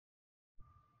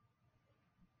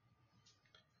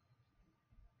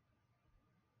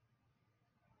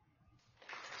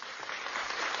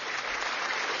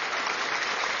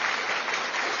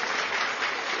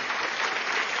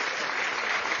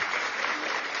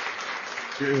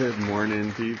Good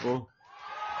morning, people.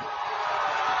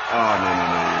 Oh, no, you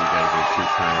guys are too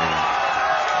kind.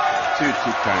 Too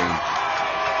kind.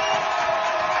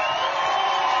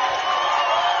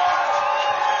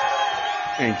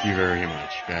 Thank you very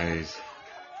much, guys.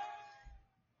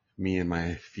 Me and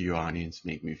my few audience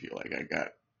make me feel like I got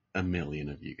a million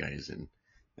of you guys, and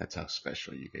that's how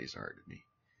special you guys are to me.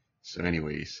 So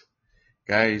anyways,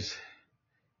 guys,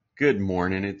 good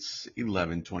morning. It's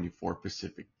 11:24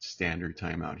 Pacific Standard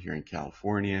Time out here in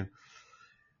California.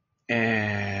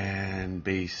 And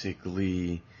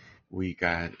basically, we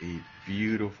got a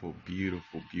beautiful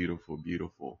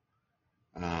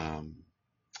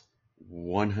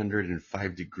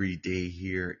 105-degree day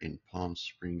here in Palm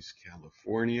Springs,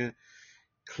 California.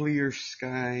 Clear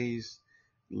skies,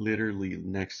 literally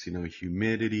next to no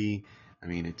humidity. I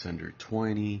mean, it's under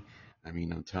 20. I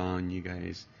mean, I'm telling you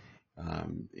guys,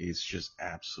 it's just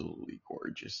absolutely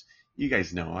gorgeous. You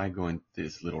guys know I go into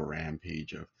this little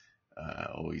rampage of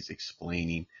always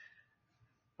explaining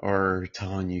or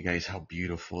telling you guys how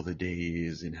beautiful the day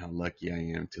is and how lucky I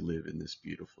am to live in this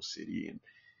beautiful city,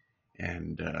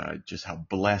 and just how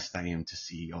blessed I am to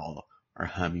see all our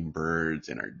hummingbirds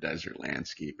and our desert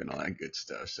landscape and all that good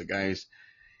stuff. So guys,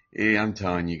 I'm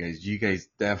telling you guys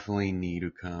definitely need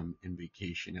to come and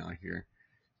vacation out here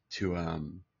to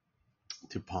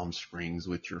Palm Springs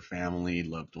with your family,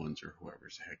 loved ones, or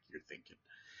whoever's the heck you're thinking.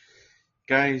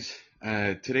 Guys,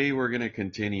 today we're going to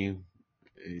continue.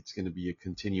 It's going to be a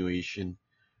continuation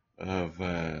of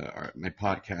my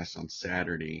podcast on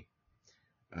Saturday,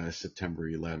 September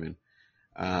 11.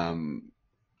 And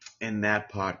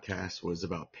that podcast was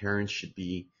about parents should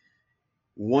be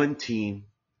one team.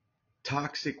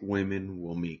 Toxic women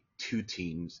will make two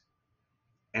teams.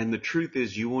 And the truth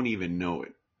is, you won't even know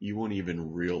it. You won't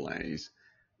even realize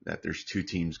that there's two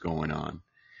teams going on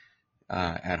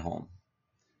at home.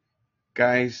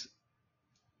 Guys,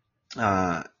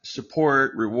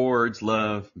 support, rewards,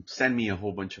 love, send me a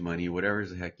whole bunch of money, whatever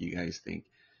the heck you guys think.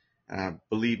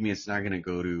 Believe me, it's not going to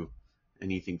go to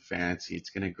anything fancy. It's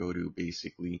going to go to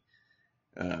basically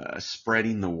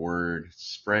spreading the word,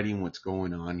 spreading what's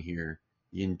going on here,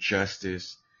 the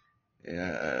injustice,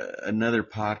 another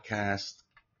podcast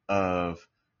of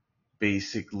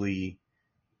basically,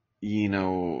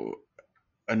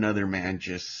 another man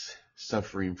just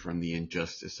suffering from the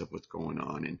injustice of what's going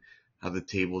on and how the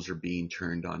tables are being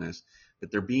turned on us,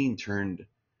 but they're being turned,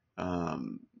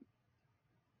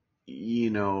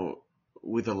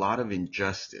 with a lot of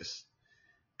injustice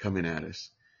coming at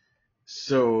us.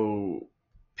 So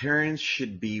parents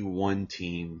should be one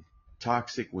team.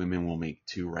 Toxic women will make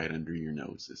two right under your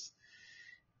noses.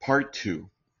 Part 2.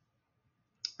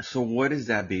 So what does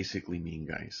that basically mean,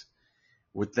 guys?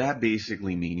 What that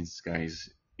basically means, guys,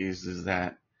 is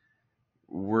that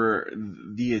we're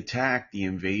the attack, the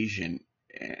invasion,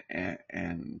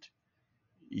 and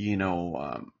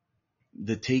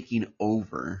the taking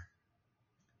over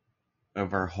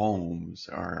of our homes,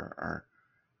 our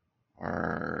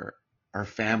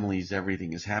families,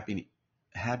 everything is happening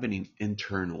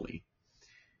internally,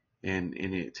 and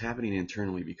it's happening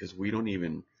internally because we don't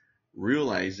even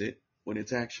realize it when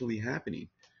it's actually happening.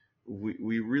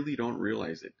 We really don't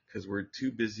realize it because we're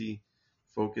too busy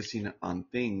focusing on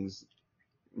things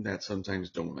that sometimes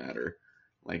don't matter,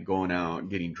 like going out,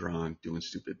 getting drunk, doing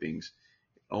stupid things.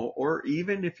 Or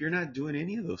even if you're not doing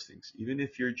any of those things, even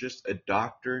if you're just a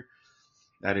doctor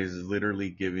that is literally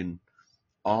giving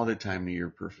all the time to your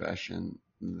profession,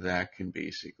 that can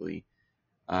basically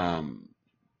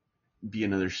be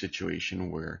another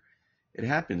situation where it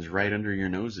happens right under your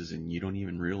noses and you don't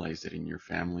even realize it, and your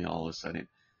family all of a sudden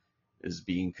is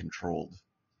being controlled,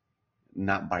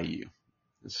 not by you.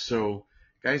 So,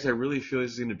 guys, I really feel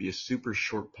this is going to be a super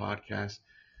short podcast.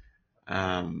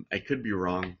 I could be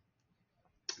wrong,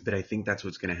 but I think that's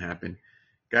what's going to happen.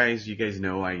 Guys, you guys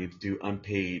know I do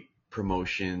unpaid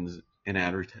promotions and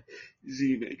advertising.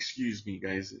 Excuse me,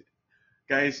 guys.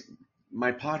 Guys,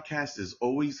 my podcast is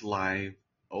always live,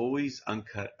 always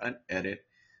uncut, unedited.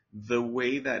 The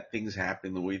way that things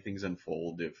happen, the way things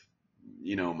unfold, if,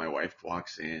 my wife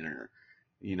walks in or,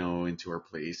 into our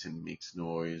place and makes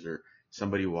noise, or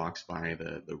somebody walks by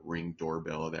the Ring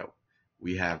doorbell that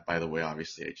we have. By the way,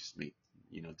 obviously I just made,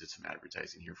 did some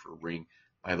advertising here for Ring.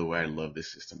 By the way, I love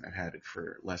this system. I've had it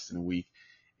for less than a week,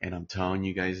 and I'm telling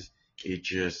you guys,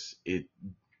 the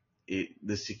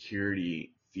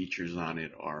security features on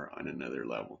it are on another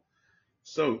level.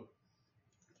 So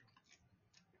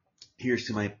here's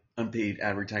to my unpaid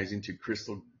advertising to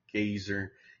Crystal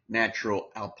Gazer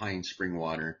Natural Alpine Spring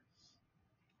Water.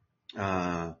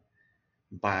 I've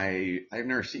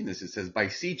never seen this. It says by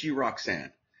CG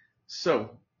Roxanne.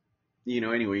 So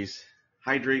anyways,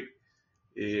 hydrate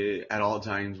at all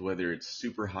times, whether it's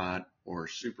super hot or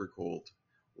super cold.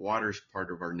 Water is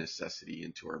part of our necessity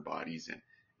into our bodies, and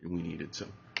we need it. So,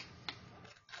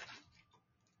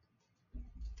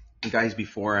 guys,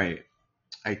 before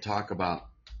I talk about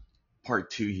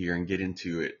part 2 here and get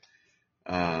into it,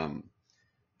 I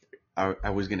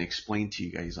was going to explain to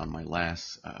you guys on my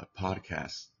last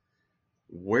podcast,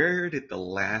 where did the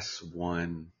last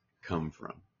one come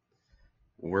from?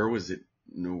 Where was it?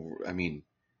 No, I mean,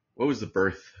 what was the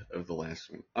birth of the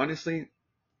last one? Honestly,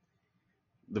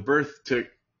 the birth took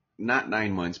not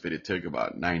 9 months, but it took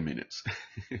about 9 minutes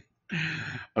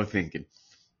of thinking.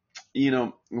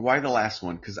 Why the last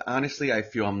one? Because honestly, I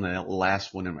feel I'm the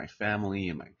last one in my family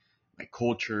and my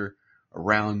culture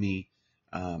around me,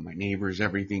 my neighbors,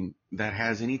 everything that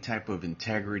has any type of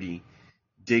integrity,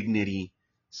 dignity,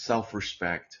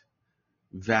 self-respect,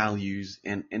 values,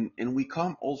 and we call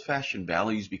them old-fashioned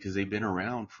values because they've been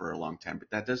around for a long time, but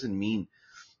that doesn't mean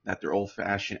that they're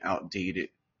old-fashioned, outdated,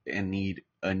 and need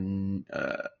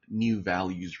new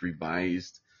values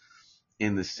revised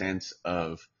in the sense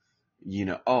of,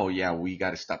 oh yeah, we got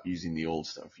to stop using the old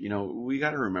stuff. We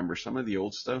got to remember some of the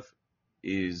old stuff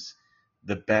is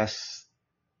the best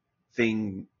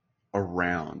thing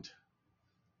around.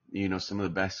 Some of the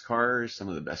best cars, some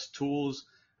of the best tools.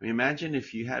 I mean, imagine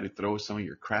if you had to throw some of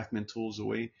your craftsman tools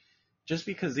away just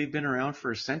because they've been around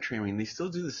for a century. I mean, they still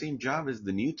do the same job as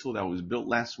the new tool that was built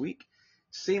last week.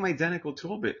 Same identical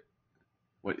tool, but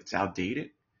it's outdated.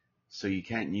 So you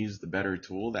can't use the better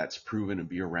tool that's proven to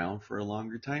be around for a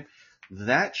longer time.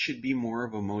 That should be more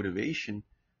of a motivation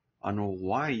on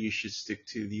why you should stick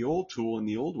to the old tool and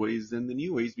the old ways than the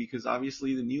new ways, because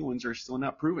obviously the new ones are still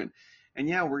not proven. And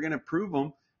yeah, we're going to prove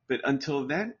them, but until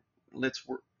then, let's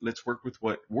work with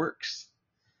what works.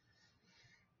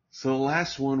 So the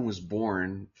last one was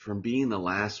born from being the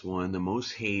last one,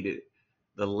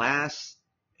 the last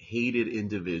hated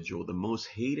individual, the most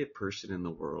hated person in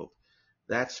the world.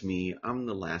 That's me. I'm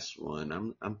the last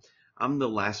one. I'm the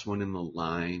last one in the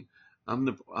line. I'm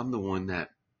the one that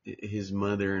his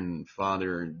mother and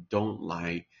father don't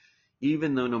like.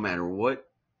 Even though no matter what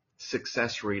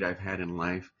success rate I've had in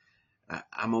life,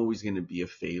 I'm always going to be a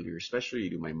failure, especially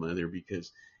to my mother,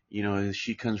 because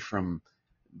she comes from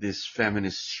this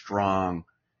feminist, strong,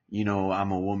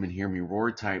 I'm a woman, hear me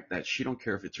roar type, that she don't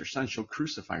care if it's her son, she'll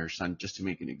crucify her son just to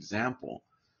make an example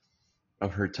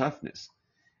of her toughness.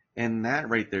 And that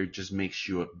right there just makes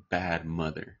you a bad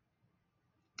mother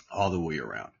all the way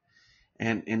around.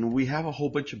 And we have a whole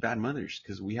bunch of bad mothers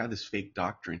because we have this fake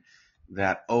doctrine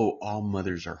that, all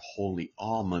mothers are holy,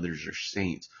 all mothers are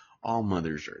saints, all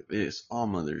mothers are this, all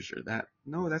mothers are that.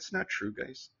 No, that's not true,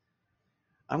 guys.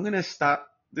 I'm going to stop.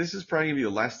 This is probably going to be the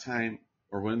last time,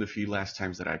 or one of the few last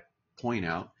times, that I point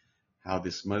out how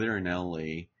this mother in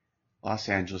LA, Los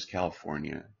Angeles,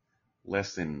 California,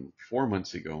 less than 4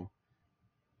 months ago,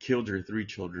 killed her 3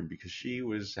 children because she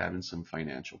was having some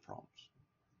financial problems.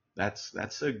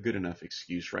 That's a good enough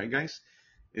excuse, right, guys?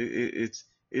 It's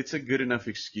a good enough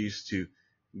excuse to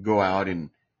go out and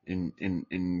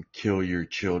kill your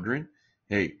children.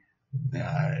 Hey,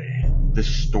 the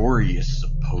story is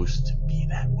supposed to be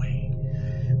that way.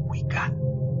 We got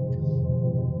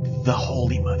the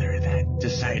Holy Mother that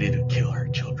decided to kill her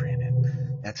children,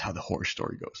 and that's how the horror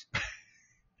story goes.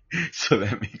 So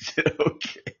that makes it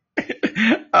okay.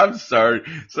 I'm sorry.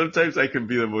 Sometimes I can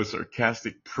be the most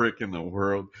sarcastic prick in the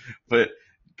world, but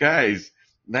guys,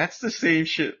 that's the same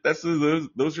shit.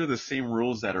 Those are the same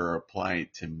rules that are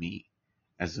applied to me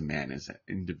as a man, as an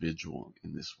individual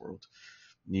in this world.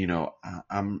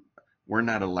 We're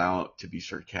not allowed to be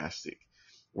sarcastic.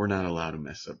 We're not allowed to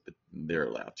mess up, but they're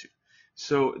allowed to.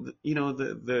 So,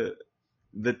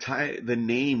 the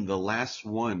name, the last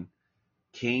one,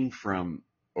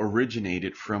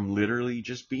 originated from literally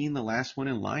just being the last one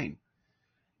in line.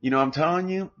 I'm telling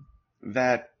you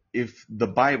that if the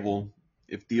Bible,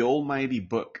 if the almighty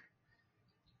book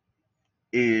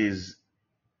is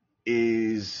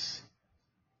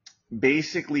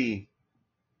basically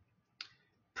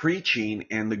preaching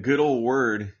and the good old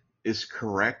word is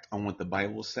correct on what the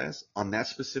Bible says on that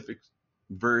specific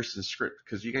verse and script,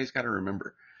 because you guys got to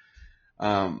remember,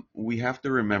 we have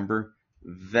to remember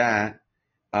that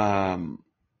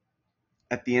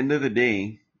at the end of the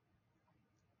day,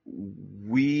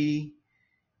 we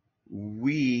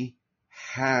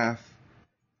have,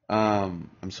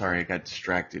 I'm sorry, I got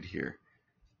distracted here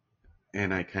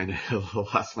and I kind of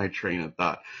lost my train of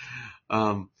thought.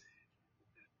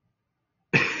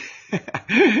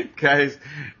 Guys,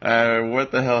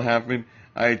 what the hell happened?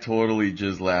 I totally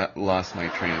just lost my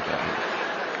train of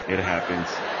thought. It happens.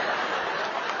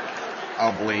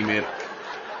 I'll blame it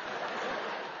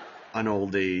on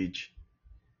old age.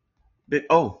 But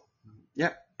oh,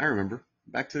 yeah, I remember.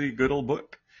 Back to the good old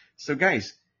book. So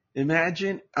guys,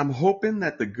 imagine, I'm hoping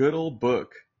that the good old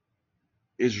book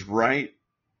is right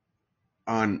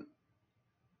on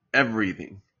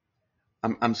everything.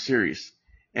 I'm serious.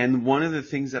 And one of the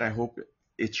things that I hope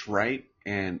it's right,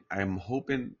 and I'm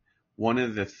hoping one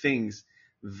of the things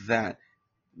that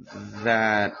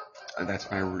that that's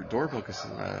my doorbell because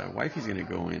wifey's gonna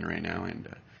go in right now,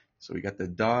 and so we got the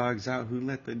dogs out. Who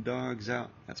let the dogs out?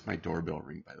 That's my doorbell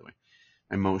ring, by the way.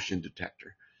 My motion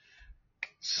detector.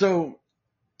 So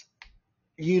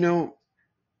you know,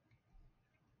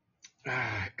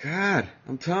 God,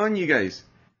 I'm telling you guys,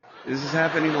 this is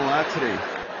happening a lot today.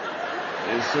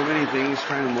 There's so many things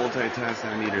trying to multitask.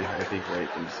 I need to, I think,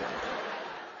 write them down.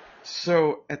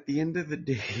 So at the end of the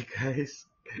day, guys,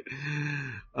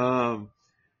 um,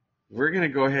 we're gonna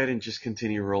go ahead and just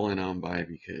continue rolling on by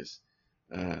because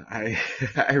I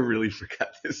I really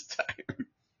forgot this time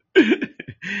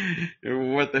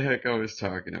what the heck I was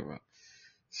talking about.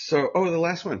 So, the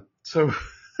last one. So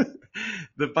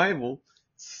the Bible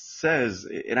says,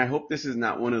 and I hope this is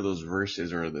not one of those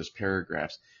verses or those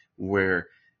paragraphs where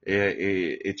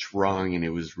it's wrong and it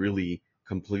was really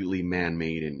completely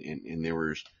man-made and there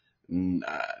was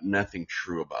nothing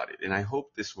true about it. And I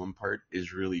hope this one part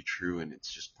is really true and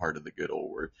it's just part of the good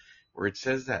old word where it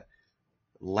says that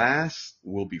last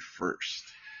will be first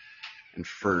and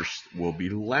first will be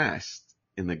last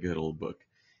in the good old book.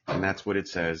 And that's what it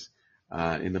says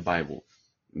in the Bible,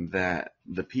 that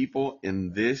the people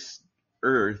in this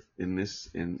earth, in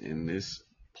this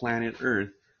planet Earth,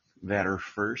 that are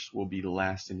first will be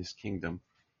last in his kingdom,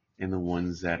 and the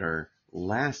ones that are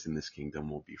last in this kingdom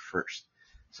will be first.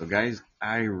 So guys,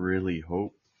 I really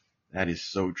hope that is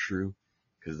so true,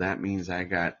 because that means I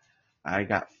got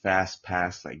fast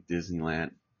pass like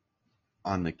Disneyland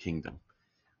on the kingdom.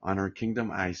 On our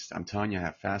kingdom, I'm telling you, I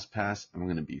have fast pass. I'm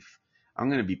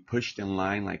gonna be pushed in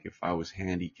line like if I was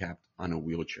handicapped on a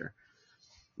wheelchair,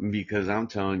 because I'm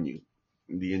telling you,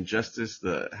 the injustice,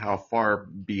 how far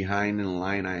behind in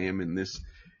line I am in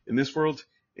this world,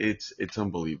 it's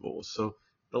unbelievable. So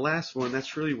the last one,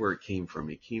 that's really where it came from.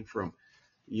 It came from,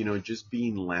 just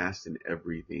being last in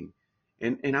everything,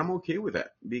 and I'm okay with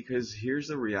that because here's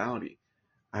the reality.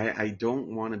 I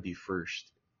don't want to be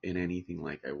first in anything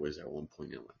like I was at one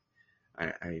point in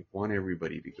life. I want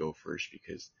everybody to go first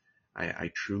because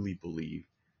I truly believe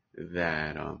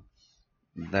that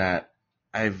that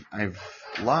I've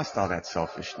lost all that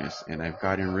selfishness and I've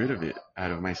gotten rid of it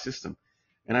out of my system.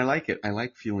 And I like it. I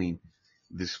like feeling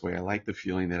this way. I like the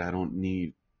feeling that I don't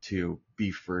need to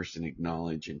be first and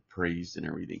acknowledge and praised and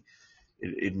everything.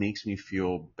 It makes me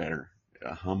feel better,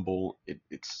 humble.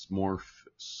 It's more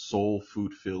soul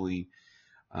food filling.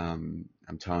 I'm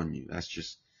telling you, that's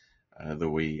just the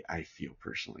way I feel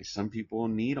personally. Some people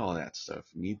need all that stuff,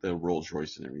 need the Rolls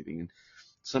Royce and everything. And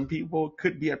some people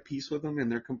could be at peace with them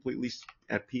and they're completely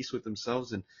at peace with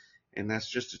themselves. And that's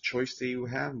just a choice that you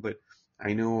have. But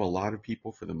I know a lot of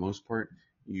people, for the most part,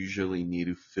 usually need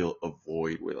to fill a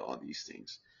void with all these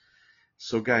things.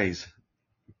 So guys,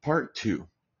 part two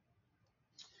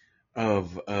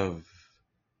of, of,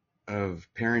 of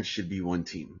parents should be one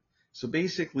team. So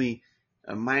basically,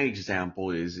 my example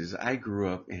is I grew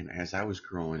up, and as I was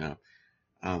growing up,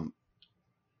 um,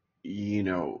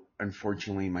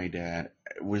 unfortunately, my dad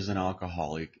was an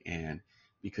alcoholic, and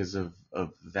because of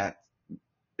that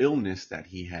illness that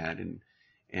he had,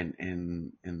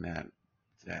 and that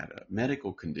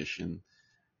medical condition,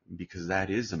 because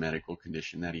that is a medical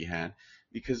condition that he had,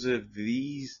 because of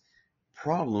these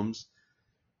problems,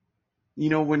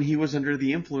 when he was under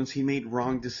the influence, he made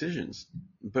wrong decisions.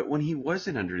 But when he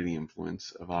wasn't under the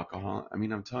influence of alcohol, I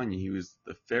mean, I'm telling you, he was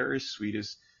the fairest,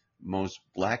 sweetest, most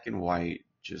black and white,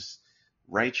 just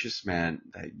righteous man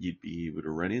that you'd be able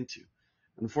to run into.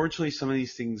 Unfortunately, some of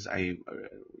these things I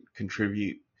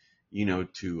contribute,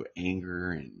 to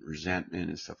anger and resentment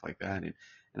and stuff like that. And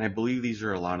I believe these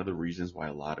are a lot of the reasons why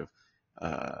a lot of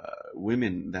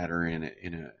women that are in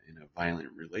a violent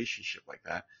relationship like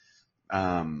that,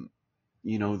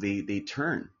 they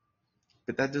turn.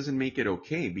 But that doesn't make it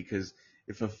okay, because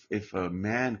if a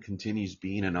man continues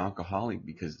being an alcoholic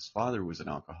because his father was an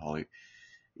alcoholic,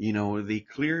 we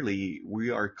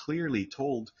are clearly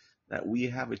told that we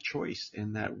have a choice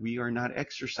and that we are not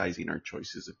exercising our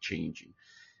choices of changing.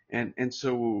 And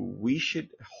so we should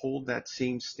hold that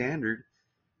same standard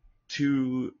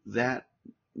to that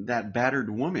battered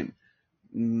woman,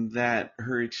 that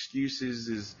her excuses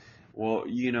is, well,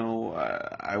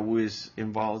 I was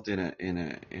involved in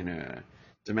a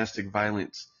domestic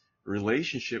violence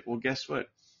relationship. Well, guess what?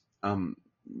 Um,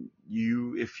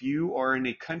 if you are in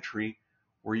a country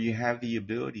where you have the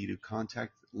ability to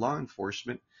contact law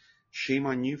enforcement, shame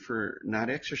on you for not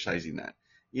exercising that.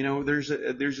 There's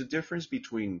a difference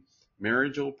between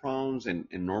marital problems and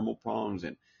normal problems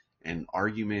and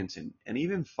arguments and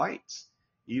even fights,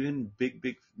 even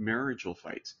big marital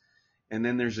fights. And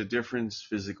then there's a difference: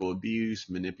 physical abuse,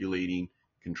 manipulating,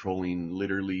 controlling,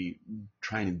 literally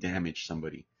trying to damage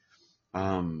somebody.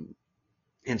 Um,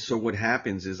 and so what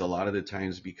happens is, a lot of the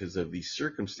times, because of these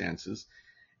circumstances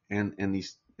and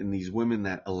these women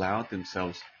that allowed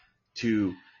themselves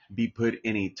to be put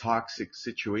in a toxic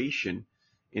situation,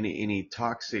 in a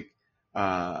toxic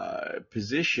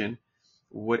position,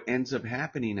 what ends up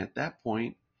happening at that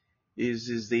point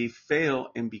is they fail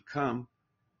and become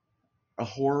a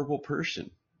horrible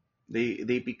person.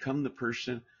 They become the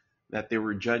person that they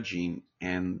were judging,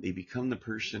 and they become the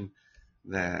person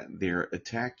that they're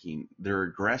attacking, their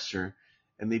aggressor,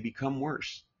 and they become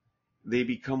worse. They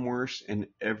become worse in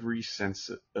every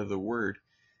sense of the word,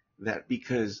 that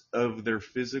because of their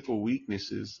physical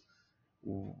weaknesses,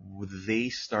 they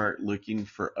start looking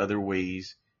for other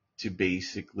ways to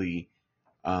basically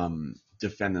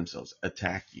defend themselves,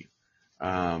 attack you.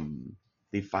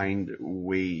 They find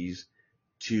ways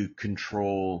to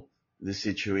control the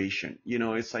situation.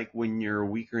 It's like when you're a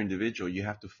weaker individual, you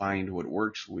have to find what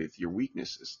works with your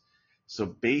weaknesses. So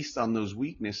based on those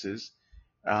weaknesses,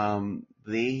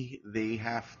 they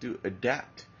have to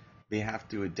adapt. They have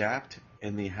to adapt,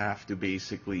 and they have to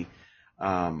basically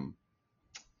um,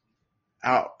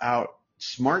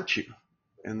 outsmart you,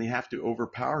 and they have to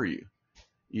overpower you.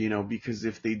 Because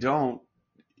if they don't,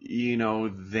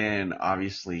 then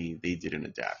obviously they didn't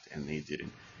adapt, and they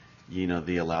didn't.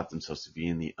 They allowed themselves to be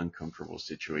in the uncomfortable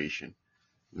situation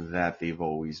that they've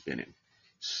always been in.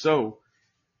 So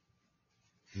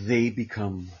they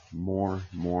become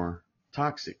more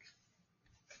toxic.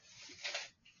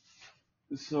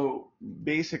 So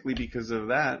basically, because of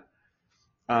that,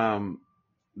 um,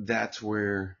 that's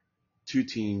where two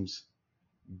teams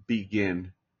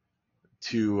begin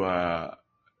to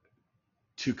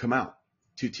come out.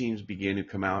 Two teams begin to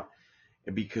come out,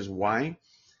 because why?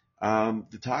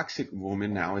 The toxic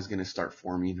woman now is going to start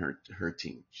forming her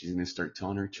team. She's going to start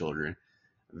telling her children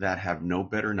that have no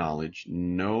better knowledge,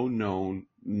 no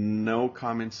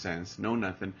common sense, no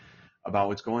nothing about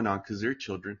what's going on, because they're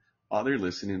children. All they're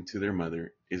listening to their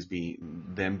mother is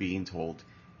them being told,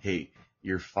 hey,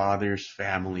 your father's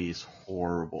family is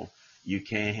horrible. You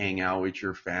can't hang out with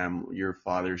your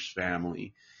father's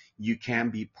family. You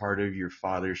can't be part of your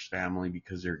father's family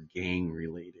because they're gang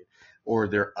related, or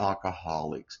they're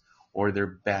alcoholics, or they're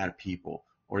bad people,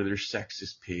 or they're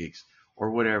sexist pigs,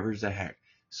 or whatever's the heck.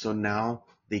 So now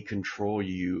they control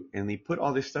you, and they put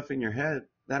all this stuff in your head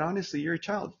that honestly, you're a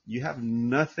child. You have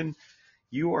nothing.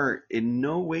 You are in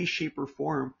no way, shape, or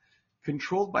form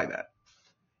controlled by that.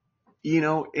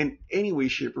 In any way,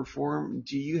 shape, or form,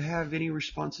 do you have any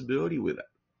responsibility with it?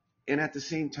 And at the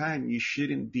same time, you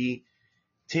shouldn't be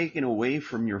taken away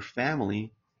from your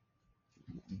family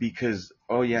because,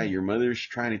 oh yeah, your mother's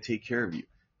trying to take care of you.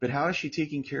 But how is she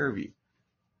taking care of you?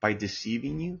 By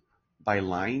deceiving you, by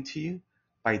lying to you,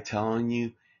 by telling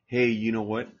you, hey, you know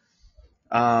what?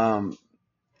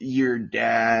 Your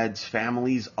dad's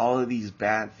family's all of these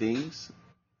bad things.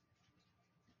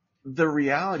 The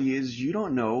reality is, you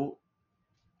don't know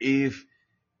if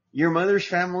your mother's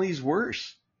family is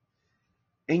worse.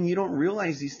 And you don't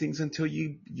realize these things until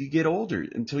you get older,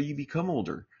 until you become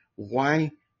older.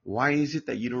 Why is it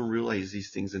that you don't realize these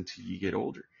things until you get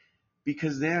older?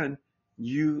 Because then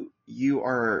you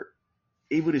are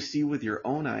able to see with your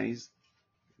own eyes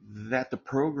that the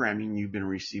programming you've been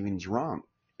receiving is wrong,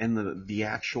 and the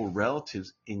actual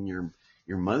relatives in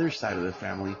your mother's side of the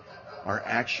family are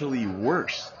actually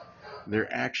worse.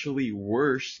 They're actually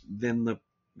worse than the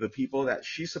people that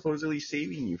she's supposedly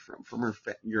saving you from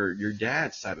your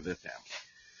dad's side of the family.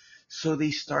 So they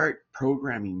start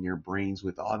programming your brains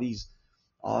with all these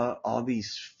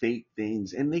fake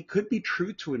things, and they could be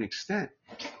true to an extent.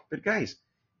 But guys,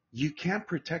 you can't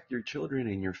protect your children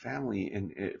and your family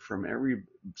and from every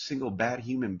single bad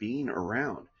human being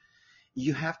around.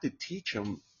 You have to teach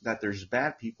them that there's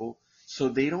bad people, so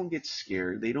they don't get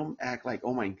scared. They don't act like,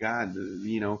 oh my God,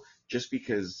 just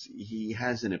because he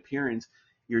has an appearance,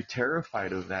 you're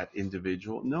terrified of that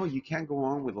individual. No, you can't go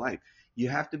on with life. You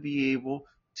have to be able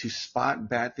to spot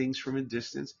bad things from a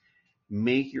distance,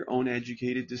 make your own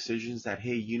educated decisions that,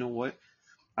 hey, you know what?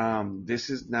 This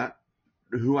is not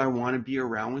who I want to be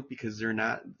around with, because they're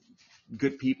not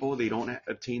good people. They don't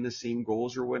obtain the same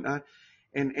goals or whatnot.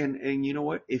 And you know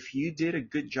what? If you did a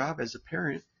good job as a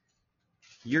parent,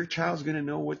 your child's going to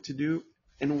know what to do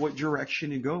and what direction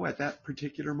to go at that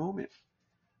particular moment,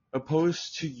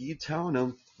 opposed to you telling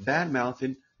them, bad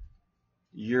mouthing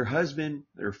your husband,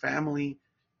 their family,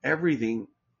 everything,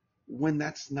 when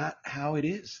that's not how it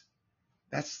is.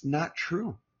 That's not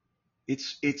true.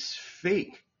 It's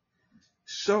fake.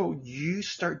 So you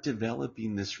start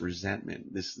developing this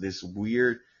resentment, this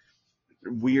weird,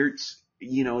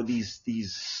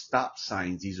 these stop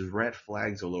signs, these red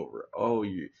flags all over. Oh,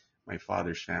 my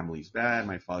father's family's bad.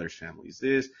 My father's family's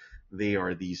this. They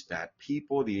are these bad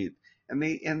people.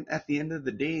 And at the end of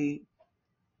the day,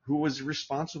 who was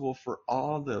responsible for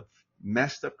all the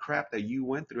messed up crap that you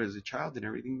went through as a child and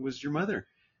everything was your mother.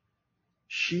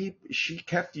 She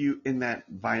kept you in that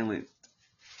violent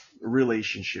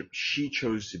relationship she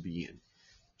chose to be in.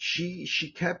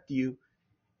 She kept you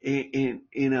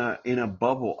in a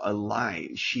bubble, a lie.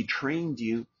 She trained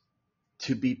you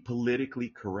to be politically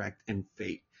correct and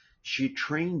fake. She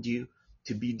trained you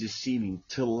to be deceiving,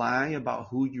 to lie about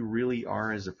who you really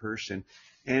are as a person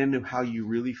and how you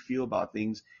really feel about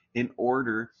things in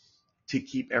order to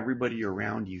keep everybody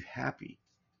around you happy.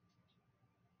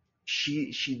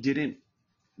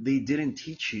 They didn't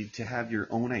teach you to have your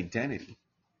own identity.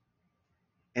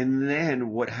 And then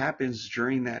what happens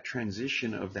during that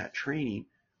transition of that training,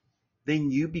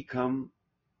 then you become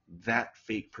that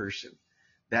fake person,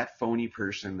 that phony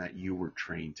person that you were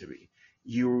trained to be.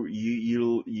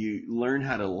 You learn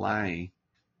how to lie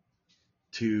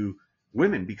to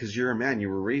women because you're a man. You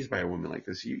were raised by a woman like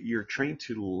this. You're trained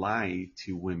to lie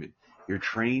to women. You're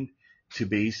trained to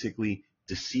basically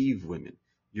deceive women.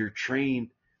 You're trained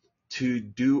to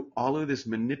do all of this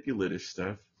manipulative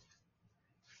stuff,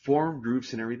 form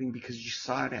groups and everything because you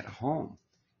saw it at home.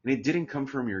 And it didn't come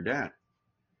from your dad.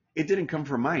 It didn't come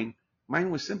from mine.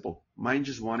 Mine was simple. Mine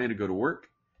just wanted to go to work,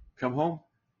 come home,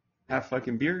 have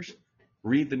fucking beers,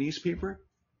 read the newspaper,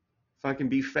 fucking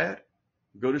be fed,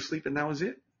 go to sleep, and that was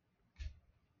it.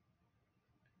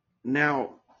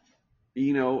 Now,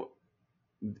 in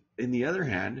the other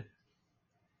hand,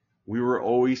 we were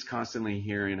always constantly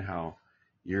hearing how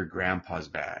your grandpa's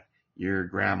bad, your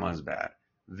grandma's bad,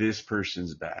 this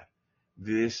person's bad,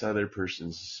 this other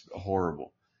person's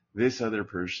horrible, this other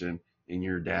person in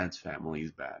your dad's family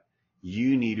is bad.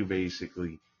 You need to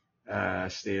basically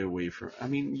stay away from. I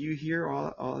mean, you hear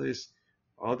all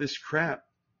this crap.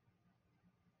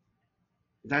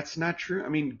 That's not true. I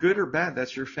mean, good or bad,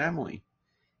 that's your family.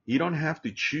 You don't have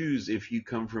to choose if you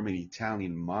come from an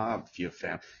Italian mafia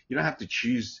family. You don't have to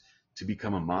choose to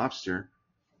become a mobster.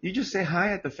 You just say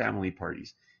hi at the family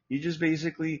parties. You just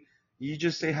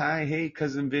say hi, hey,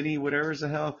 cousin Vinny, whatever's the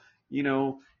hell,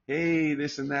 hey,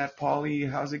 this and that, Polly,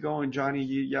 how's it going, Johnny,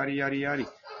 yada, yada, yada.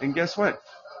 And guess what?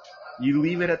 You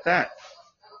leave it at that.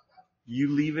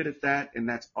 And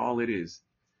that's all it is.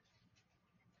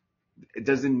 It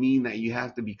doesn't mean that you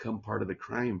have to become part of the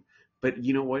crime. But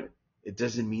you know what? It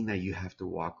doesn't mean that you have to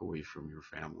walk away from your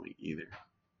family either.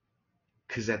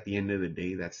 Because at the end of the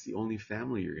day, that's the only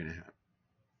family you're going to have.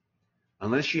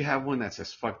 Unless you have one that's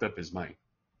as fucked up as mine.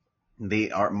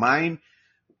 Mine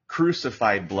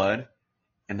crucified blood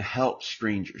and helped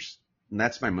strangers. And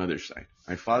that's my mother's side.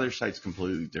 My father's side's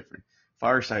completely different.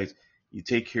 Father's side, you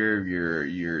take care of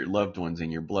your loved ones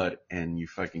and your blood and you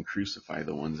fucking crucify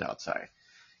the ones outside.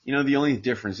 The only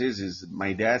difference is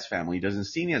my dad's family doesn't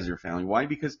see me as their family. Why?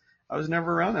 Because I was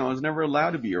never around them. I was never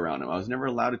allowed to be around them. I was never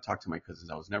allowed to talk to my cousins.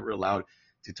 I was never allowed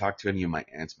to talk to any of my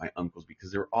aunts, my uncles,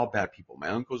 because they were all bad people. My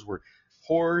uncles were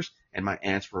whores and my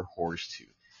aunts were whores too.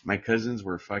 My cousins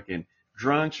were fucking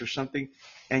drunks or something.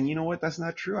 And you know what? That's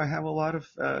not true. I have a lot of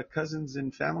cousins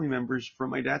and family members from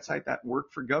my dad's side that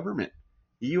work for government,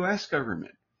 U.S.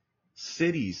 government,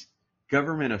 cities,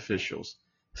 government officials,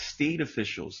 state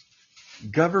officials,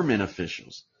 government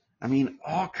officials. I mean,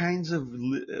 all kinds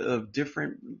of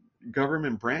different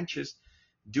government branches.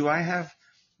 Do I have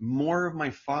more of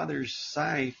my father's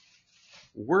side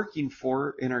working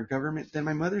for in our government than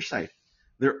my mother's side?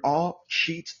 They're all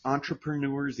cheats,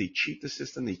 entrepreneurs. They cheat the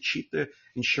system. They cheat the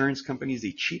insurance companies.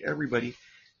 They cheat everybody.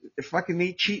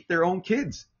 They cheat their own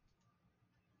kids.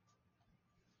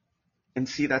 And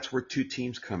see, that's where two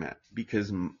teams come at,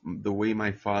 because the way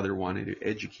my father wanted to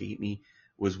educate me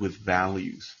was with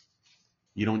values.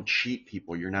 You don't cheat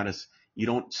people. You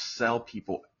don't sell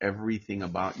people everything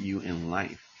about you in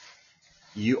life.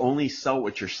 You only sell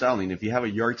what you're selling. If you have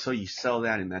a yard sale, you sell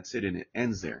that and that's it, and it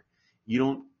ends there.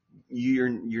 You're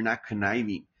not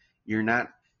conniving. You're not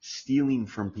stealing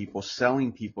from people,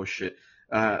 selling people shit.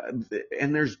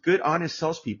 And there's good, honest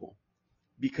salespeople,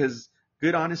 because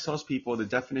good, honest salespeople, the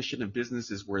definition of business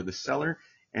is where the seller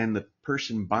and the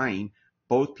person buying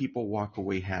both people walk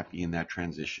away happy in that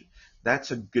transition.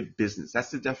 That's a good business.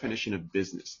 That's the definition of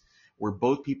business, where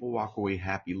both people walk away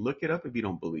happy. Look it up if you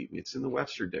don't believe me. It's in the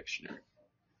Webster Dictionary.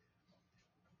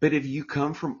 But if you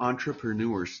come from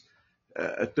entrepreneurs,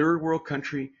 a third world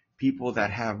country, people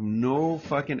that have no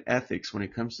fucking ethics when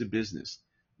it comes to business,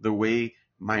 the way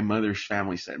my mother's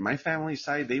family side, my family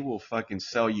side, they will fucking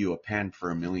sell you a pen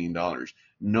for $1 million,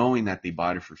 knowing that they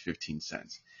bought it for 15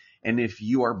 cents. And if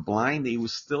you are blind, they will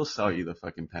still sell you the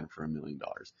fucking pen for $1 million.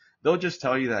 They'll just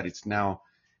tell you that it's now,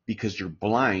 because you're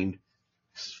blind,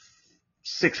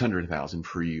 600,000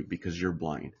 for you because you're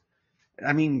blind.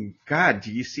 I mean, God,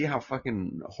 do you see how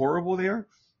fucking horrible they are?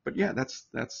 But yeah,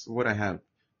 that's what I have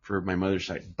for my mother's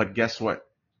side. But guess what?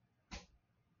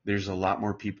 There's a lot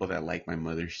more people that like my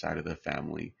mother's side of the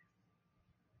family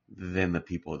than the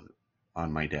people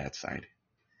on my dad's side.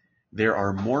 There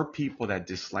are more people that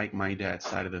dislike my dad's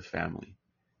side of the family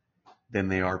than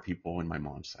there are people on my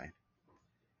mom's side.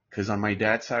 Because on my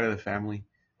dad's side of the family,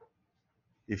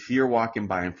 if you're walking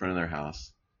by in front of their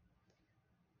house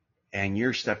and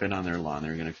you're stepping on their lawn,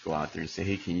 they're going to go out there and say,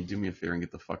 hey, can you do me a favor and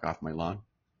get the fuck off my lawn?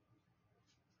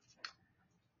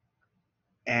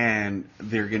 And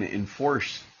they're going to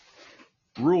enforce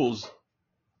rules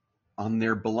on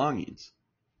their belongings.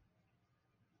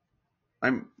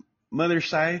 My mother's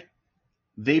side,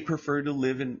 they prefer to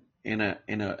live in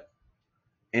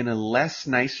a less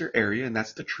nicer area, and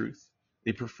that's the truth.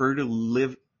 They prefer to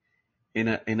live in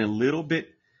a little bit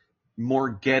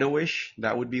more ghettoish.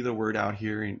 That would be the word out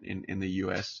here in the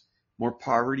U.S. More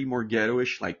poverty, more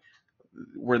ghettoish, like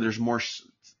where there's more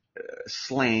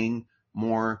slang,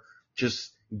 more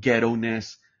just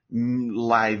ghetto-ness,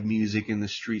 live music in the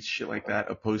streets, shit like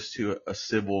that, opposed to a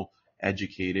civil,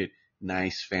 educated,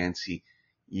 nice, fancy,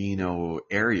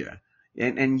 area.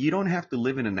 And you don't have to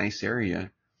live in a nice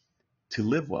area to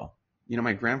live well.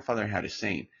 My grandfather had a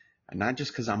saying, not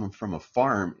just because I'm from a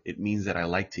farm, it means that I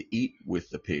like to eat with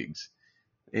the pigs.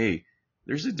 Hey,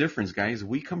 there's a difference, guys.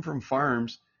 We come from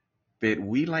farms, but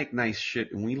we like nice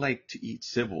shit and we like to eat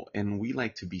civil and we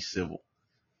like to be civil.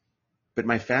 But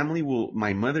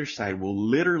my mother's side will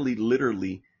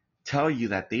literally tell you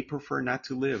that they prefer not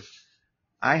to live.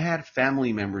 I had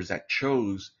family members that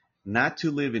chose not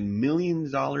to live in $1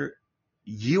 million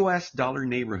US dollar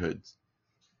neighborhoods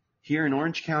here in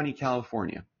Orange County,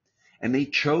 California. And they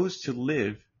chose to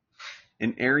live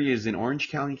in areas in Orange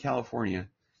County, California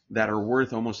that are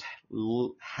worth almost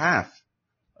half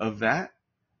of that,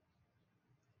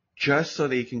 just so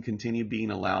they can continue being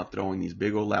allowed, throwing these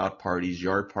big old loud parties,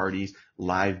 yard parties,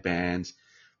 live bands,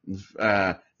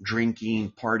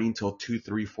 drinking, partying till 2,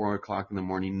 3, 4 o'clock in the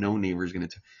morning. No neighbor's going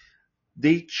to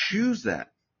they choose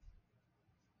that.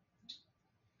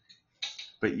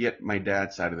 But yet my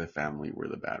dad's side of the family were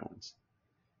the bad ones.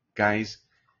 Guys,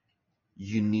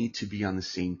 you need to be on the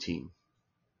same team.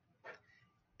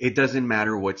 It doesn't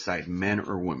matter what side, men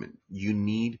or women. You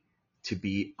need to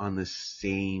be on the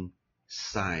same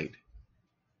side.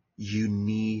 You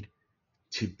need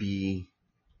to be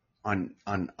on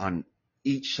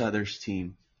each other's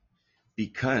team,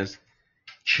 because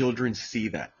children see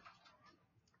that.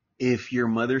 If your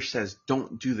mother says,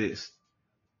 don't do this,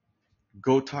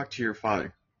 go talk to your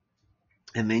father.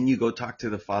 And then you go talk to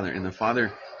the father, and the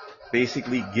father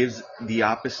basically gives the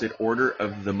opposite order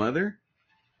of the mother.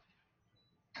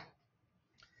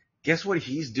 Guess what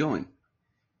he's doing?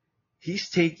 He's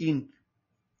taking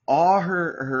all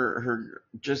her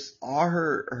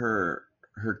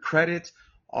credit,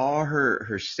 all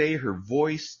her say, her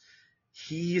voice.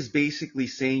 He is basically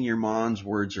saying your mom's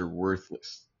words are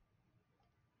worthless.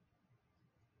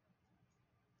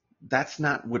 That's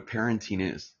not what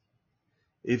parenting is.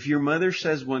 If your mother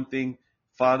says one thing,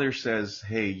 father says,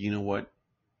 hey, you know what?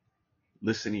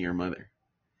 Listen to your mother.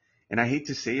 And I hate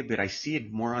to say it, but I see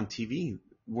it more on TV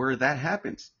where that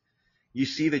happens. You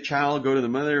see the child go to the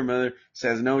mother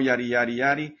says no, yada, yada,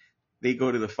 yada. They go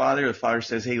to the father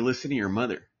says, hey, listen to your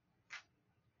mother.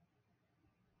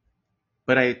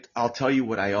 But I'll tell you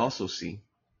what I also see.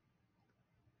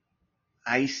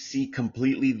 I see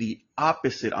completely the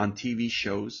opposite on TV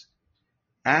shows,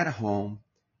 at home,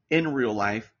 in real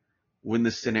life, when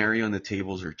the scenario and the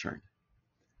tables are turned.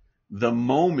 The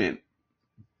moment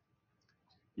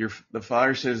the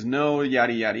father says no,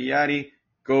 yada, yada, yada,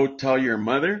 go tell your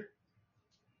mother.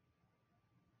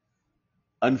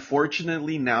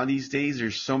 Unfortunately, now these days,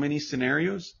 there's so many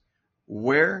scenarios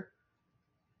where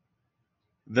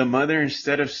the mother,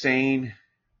 instead of saying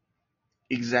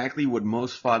exactly what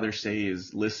most fathers say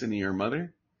is listen to your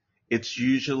mother, it's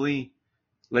usually,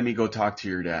 let me go talk to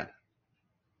your dad.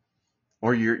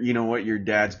 Or your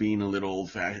dad's being a little old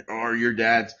fashioned, or your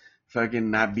dad's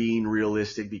fucking not being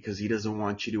realistic because he doesn't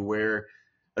want you to wear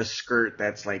a skirt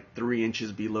that's like 3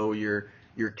 inches below your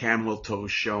camel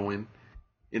toes showing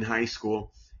in high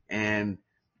school. And,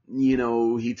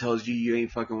 he tells you you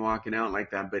ain't fucking walking out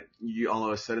like that. But all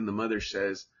of a sudden the mother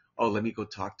says, oh, let me go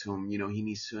talk to him. He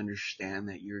needs to understand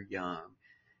that you're young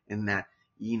and that,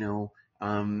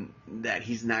 that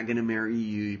he's not going to marry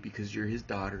you because you're his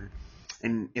daughter.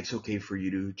 And it's okay for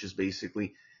you to just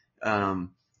basically,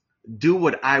 do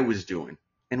what I was doing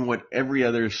and what every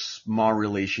other small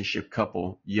relationship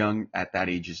couple young at that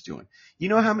age is doing. You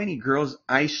know how many girls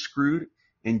I screwed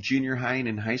in junior high and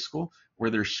in high school where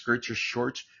their skirts or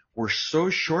shorts were so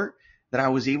short that I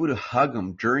was able to hug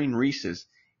them during recess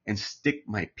and stick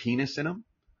my penis in them?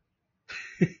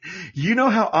 You know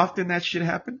how often that shit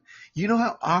happened? You know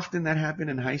how often that happened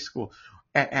in high school?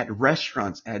 At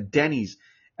restaurants, at Denny's,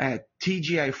 at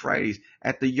TGI Fridays,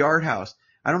 at the Yard House.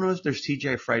 I don't know if there's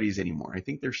TGI Fridays anymore. I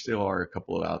think there still are a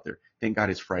couple out there. Thank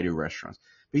God it's Friday restaurants.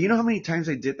 But you know how many times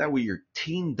I did that with your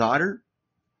teen daughter?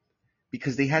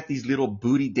 Because they had these little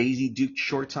booty Daisy Duke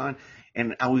shorts on,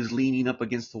 and I was leaning up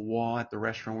against the wall at the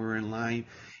restaurant we were in line,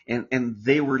 and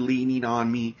they were leaning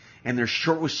on me, and their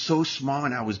short was so small,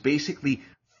 and I was basically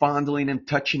fondling them,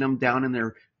 touching them down in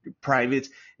their privates,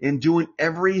 and doing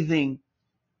everything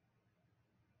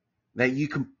that you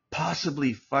can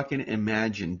possibly fucking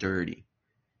imagine dirty.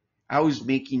 I was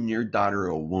making your daughter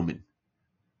a woman.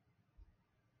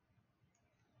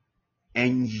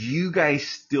 And you guys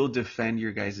still defend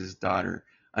your guys' daughter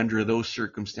under those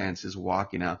circumstances,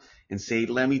 walking out and say,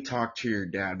 let me talk to your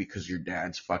dad because your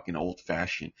dad's fucking old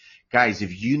fashioned. Guys,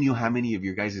 if you knew how many of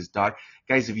your guys' daughter,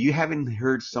 guys, if you haven't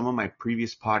heard some of my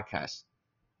previous podcasts,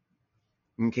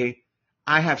 okay,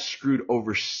 I have screwed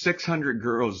over 600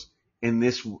 girls in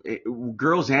this,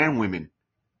 girls and women.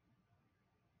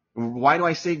 Why do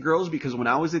I say girls? Because when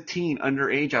I was a teen,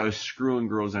 underage, I was screwing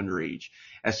girls underage.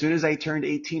 As soon as I turned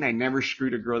 18, I never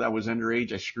screwed a girl that was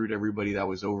underage. I screwed everybody that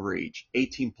was overage,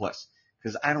 18 plus.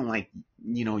 Because I don't like,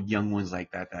 young ones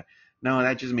like that. No,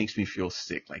 that just makes me feel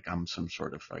sick, like I'm some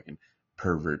sort of fucking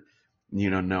pervert.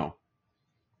 No.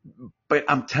 But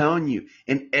I'm telling you,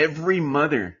 and every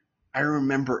mother, I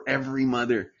remember every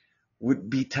mother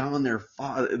would be telling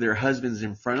their husbands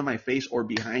in front of my face or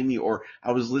behind me, or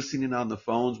I was listening on the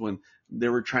phones when they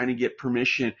were trying to get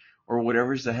permission or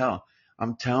whatever's the hell.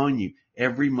 I'm telling you,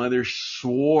 every mother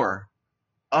swore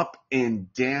up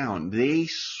and down. They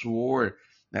swore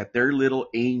that their little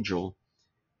angel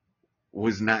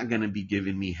was not going to be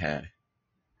giving me head.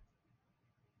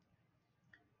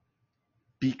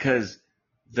 Because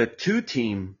the two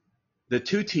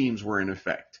teams were in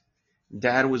effect.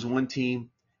 Dad was one team.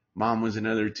 Mom was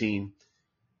another team.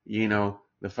 The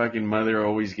fucking mother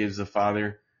always gives the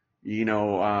father,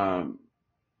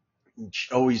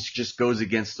 always just goes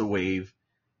against the wave.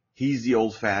 He's the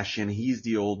old fashioned. He's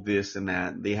the old this and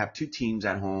that. They have two teams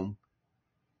at home,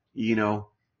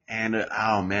 and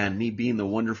oh man, me being the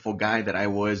wonderful guy that I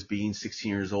was, being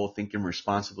 16 years old, thinking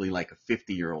responsibly like a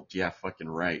 50-year-old. Yeah, fucking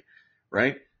right.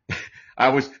 Right? I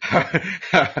was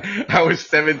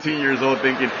 17 years old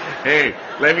thinking, hey,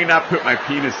 let me not put my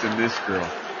penis in this girl.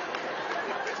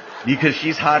 Because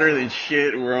she's hotter than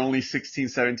shit. We're only 16,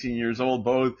 17 years old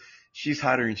both. She's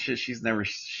hotter than shit. She's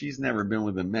never been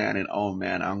with a man. And oh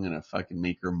man, I'm going to fucking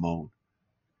make her moan.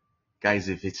 Guys,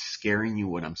 if it's scaring you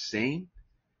what I'm saying,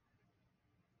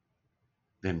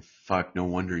 then fuck, no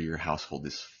wonder your household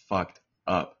is fucked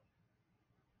up.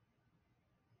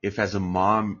 If as a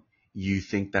mom, you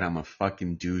think that I'm a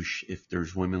fucking douche, if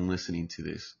there's women listening to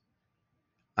this,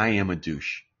 I am a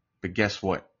douche. But guess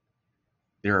what?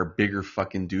 There are bigger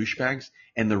fucking douchebags.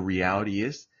 And the reality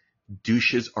is,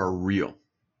 douches are real.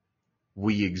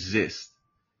 We exist.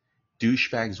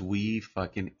 Douchebags, we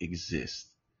fucking exist.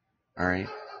 Alright?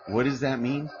 What does that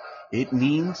mean? It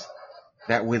means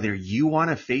that whether you want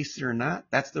to face it or not,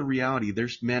 that's the reality.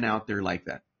 There's men out there like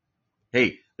that.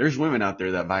 Hey, there's women out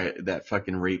there that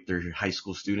fucking rape their high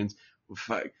school students.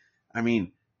 I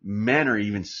mean, men are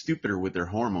even stupider with their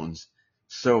hormones.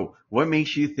 So what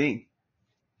makes you think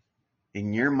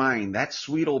in your mind that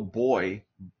sweet old boy,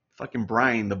 fucking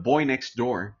Brian, the boy next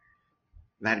door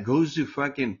that goes to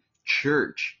fucking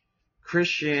church,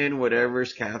 Christian,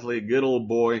 whatever's Catholic, good old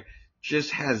boy,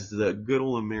 just has the good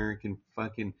old American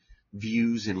fucking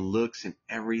views and looks and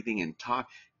everything and talk.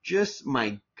 Just,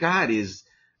 my God, is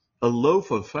a loaf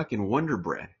of fucking Wonder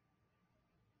Bread.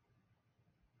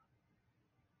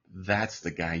 That's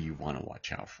the guy you want to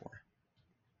watch out for.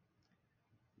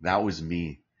 That was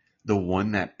me. The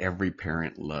one that every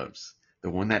parent loves. The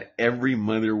one that every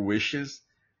mother wishes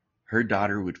her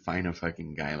daughter would find a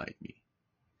fucking guy like me.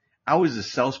 I was a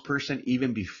salesperson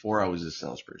even before I was a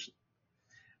salesperson.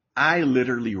 I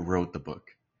literally wrote the book.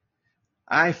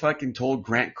 I fucking told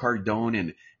Grant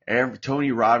Cardone and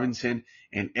Tony Robinson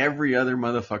and every other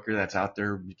motherfucker that's out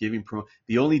there giving promo.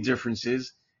 The only difference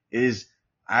is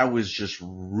I was just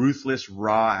ruthless,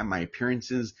 raw, and my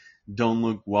appearances don't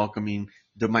look welcoming.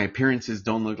 My appearances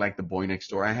don't look like the boy next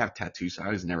door. I have tattoos, so I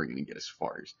was never going to get as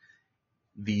far as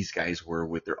these guys were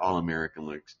with their all-American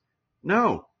looks.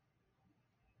 No.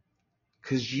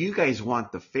 Because you guys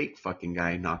want the fake fucking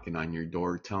guy knocking on your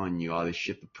door telling you all this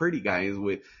shit. The pretty guys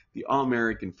with the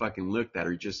all-American fucking look that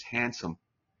are just handsome,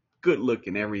 good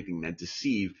looking, everything that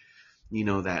deceive,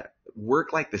 that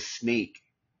work like the snake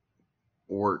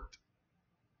worked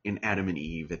in Adam and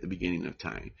Eve at the beginning of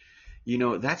time.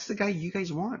 That's the guy you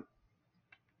guys want.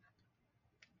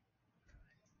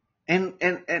 And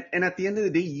at the end of the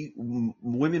day,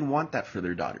 women want that for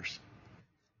their daughters.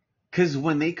 Because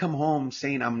when they come home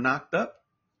saying, I'm knocked up,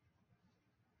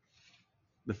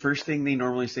 the first thing they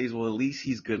normally say is, well, at least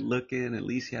he's good looking. At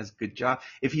least he has a good job.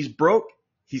 If he's broke,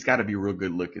 he's got to be real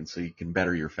good looking so he can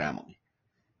better your family.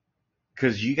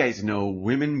 Because you guys know,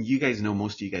 women, you guys know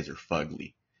most of you guys are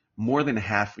fugly. More than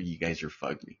half of you guys are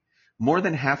fugly. More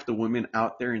than half the women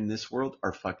out there in this world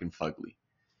are fucking fugly.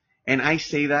 And I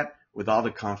say that with all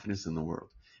the confidence in the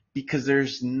world. Because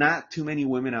there's not too many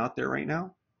women out there right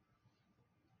now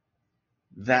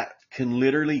that can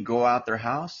literally go out their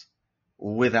house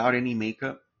without any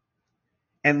makeup,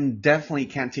 and definitely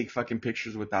can't take fucking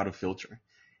pictures without a filter.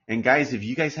 And guys, if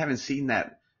you guys haven't seen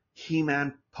that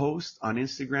He-Man post on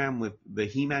Instagram with the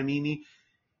He-Man Mimi,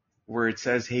 where it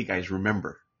says, hey guys,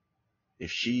 remember, if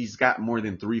she's got more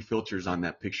than 3 filters on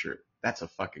that picture, that's a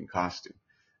fucking costume.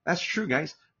 That's true,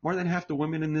 guys. More than half the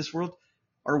women in this world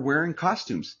are wearing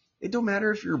costumes. It don't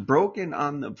matter if you're broken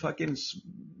on the fucking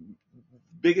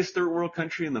biggest third world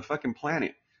country in the fucking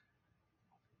planet.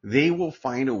 They will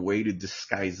find a way to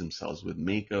disguise themselves with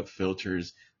makeup,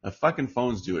 filters. The fucking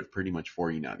phones do it pretty much for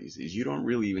you now these days. You don't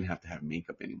really even have to have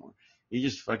makeup anymore. You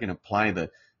just fucking apply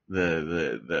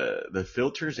the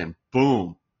filters and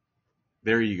boom,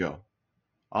 there you go.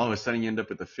 All of a sudden you end up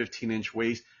with a 15-inch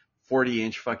waist,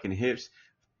 40-inch fucking hips,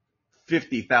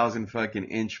 50,000 fucking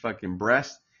inch fucking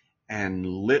breast, and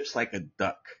lips like a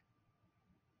duck.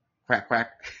 Quack, quack.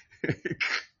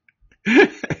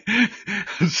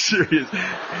 I'm serious.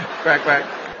 Quack, quack.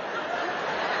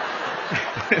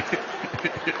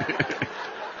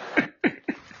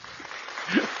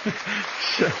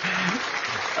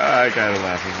 I gotta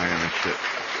laugh at my own shit.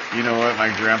 You know what?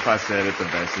 My grandpa said it the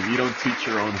best. If you don't toot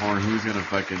your own horn, who's gonna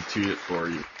fucking toot it for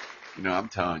you? I'm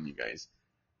telling you guys.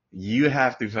 You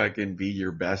have to fucking be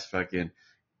your best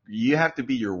you have to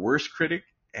be your worst critic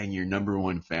and your number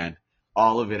one fan.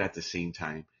 All of it at the same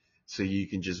time. So you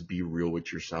can just be real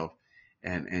with yourself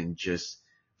and just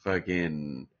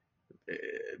fucking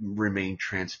remain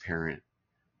transparent.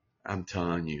 I'm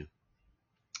telling you.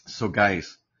 So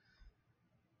guys,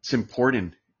 it's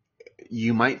important.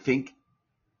 You might think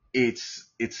it's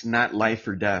not life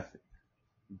or death.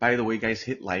 By the way, guys,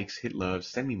 hit likes, hit love,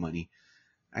 send me money.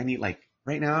 I need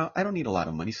right now, I don't need a lot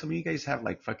of money. Some of you guys have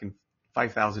fucking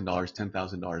 $5,000,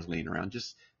 $10,000 laying around.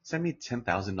 Just send me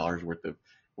 $10,000 worth of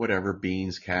whatever,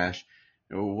 beans, cash,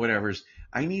 whatever's.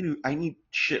 I need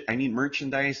shit. I need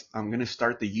merchandise. I'm going to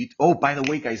start the YouTube. Oh, by the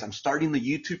way, guys, I'm starting the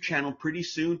YouTube channel pretty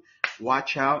soon.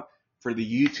 Watch out for the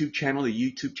YouTube channel. The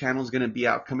YouTube channel is going to be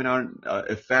coming out in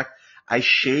effect. I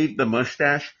shaved the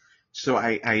mustache, so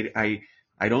I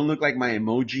don't look like my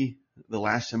emoji, the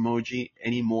last emoji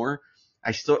anymore.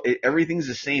 Everything's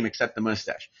the same except the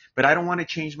mustache. But I don't want to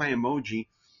change my emoji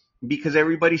because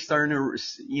everybody's starting to,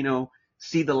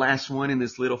 see the last one in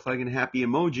this little fucking happy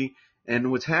emoji.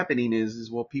 And what's happening is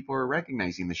well, people are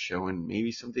recognizing the show, and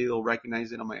maybe someday they'll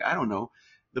recognize it. I'm like, I don't know.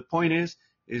 The point is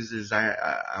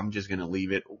I'm just going to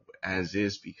leave it as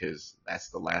is because that's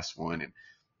the last one, and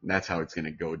that's how it's going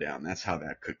to go down. That's how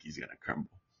that cookie's going to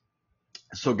crumble.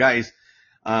 So guys,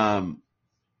 I'm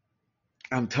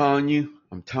telling you,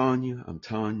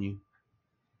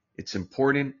 it's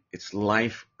important. It's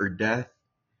life or death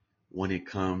when it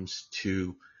comes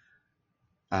to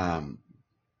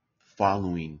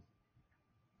following,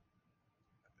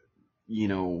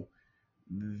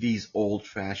 these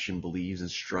old-fashioned beliefs and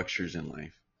structures in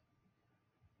life.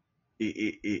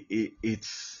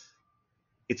 It's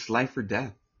life or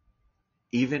death.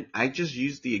 Even I just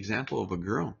used the example of a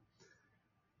girl.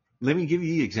 Let me give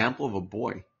you the example of a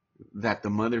boy that the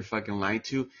mother fucking lied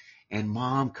to. And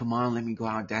mom, come on, let me go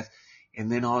out, dad.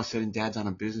 And then all of a sudden, dad's on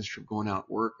a business trip, going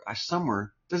out work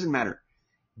somewhere. Doesn't matter.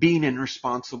 Being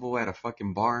irresponsible at a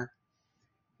fucking bar.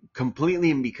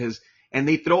 Completely, because And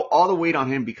they throw all the weight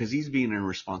on him because he's being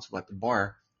irresponsible at the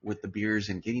bar with the beers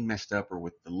and getting messed up, or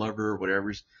with the lover or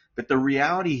whatever. But the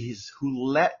reality is, who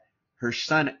let her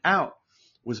son out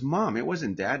was mom. It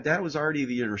wasn't dad. Dad was already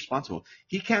the irresponsible.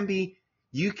 You can't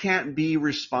be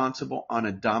responsible on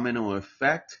a domino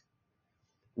effect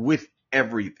with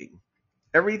everything.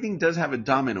 Everything does have a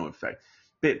domino effect.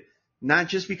 But not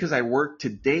just because I work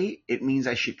today, it means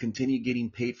I should continue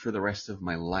getting paid for the rest of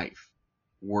my life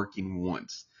working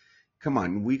once. Come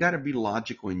on, we got to be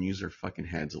logical and use our fucking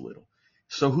heads a little.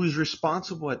 So who's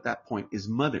responsible at that point is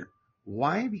mother.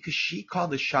 Why? Because she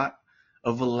called the shot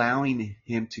of allowing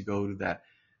him to go to that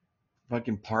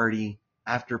fucking party,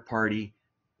 after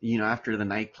the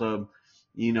nightclub,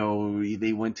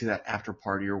 they went to that after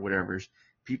party or whatever.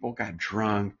 People got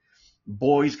drunk,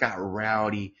 boys got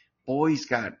rowdy, boys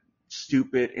got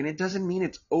stupid, and it doesn't mean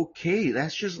it's okay.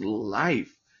 That's just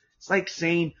life. It's like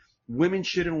saying women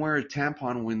shouldn't wear a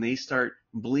tampon when they start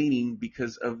bleeding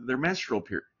because of their menstrual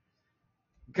period.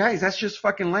 Guys, that's just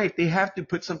fucking life. They have to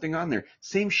put something on there.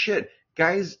 Same shit.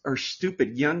 Guys are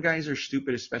stupid. Young guys are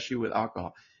stupid, especially with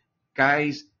alcohol.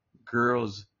 Guys,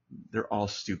 girls, they're all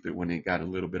stupid when they got a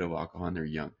little bit of alcohol and they're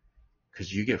young.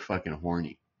 Because you get fucking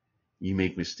horny. You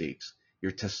make mistakes.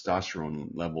 Your testosterone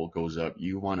level goes up.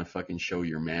 You want to fucking show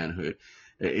your manhood.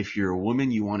 If you're a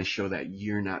woman, you want to show that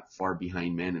you're not far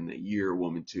behind men and that you're a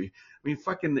woman too. I mean,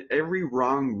 fucking every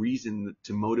wrong reason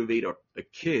to motivate a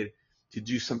kid to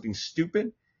do something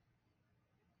stupid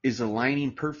is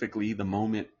aligning perfectly the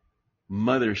moment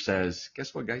mother says,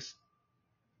 guess what, guys?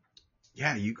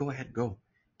 Yeah, you go ahead, go.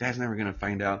 Dad's never going to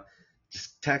find out.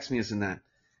 Just text me this and that.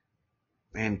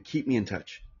 And keep me in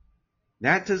touch.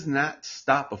 That does not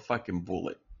stop a fucking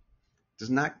bullet. Does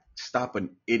not stop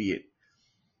an idiot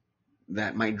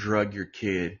that might drug your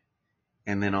kid,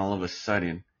 and then all of a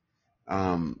sudden,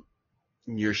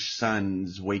 your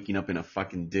son's waking up in a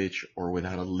fucking ditch or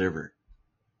without a liver.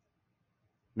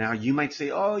 Now you might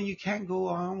say, oh, you can't go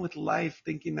on with life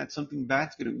thinking that something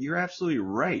bad's gonna. You're absolutely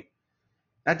right.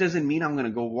 That doesn't mean I'm gonna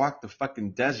go walk the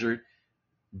fucking desert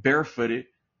barefooted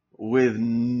with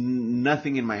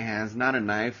nothing in my hands, not a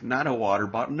knife, not a water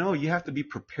bottle. No, you have to be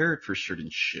prepared for certain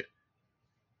shit.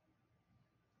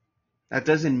 That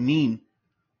doesn't mean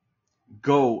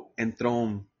go and throw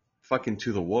them fucking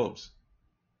to the wolves.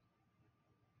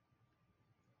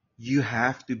 You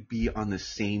have to be on the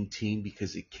same team,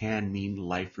 because it can mean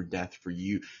life or death for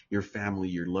you, your family,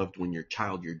 your loved one, your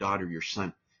child, your daughter, your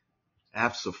son.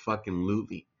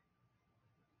 Abso-fucking-lutely.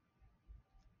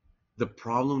 The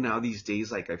problem now these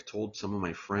days, like I've told some of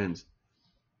my friends,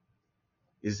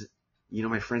 is,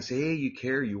 my friends say, hey, you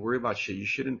care, you worry about shit, you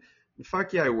shouldn't.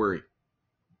 Fuck yeah, I worry.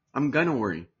 I'm gonna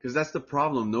worry, because that's the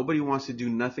problem. Nobody wants to do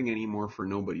nothing anymore for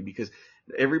nobody, because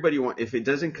everybody if it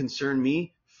doesn't concern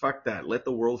me, fuck that. Let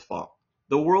the world fall.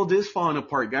 The world is falling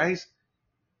apart, guys.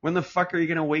 When the fuck are you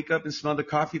gonna wake up and smell the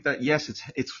coffee? That yes,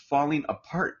 it's falling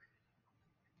apart.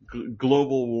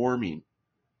 Global warming,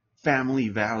 family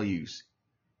values.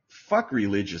 Fuck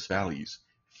religious values.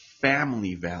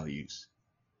 Family values.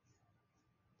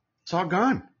 It's all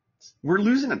gone. We're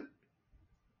losing them.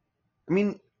 I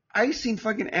mean, I've seen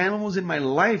fucking animals in my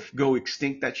life go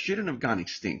extinct that shouldn't have gone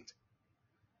extinct.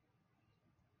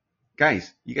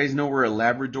 Guys, you guys know where a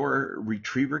Labrador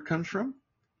retriever comes from?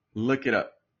 Look it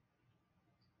up.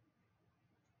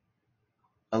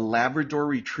 A Labrador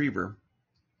retriever,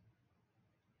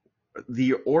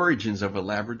 the origins of a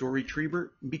Labrador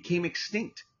retriever became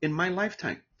extinct in my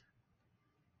lifetime.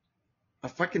 A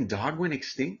fucking dog went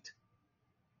extinct?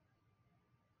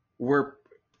 Where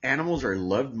animals are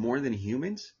loved more than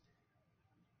humans?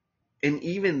 And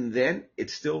even then, it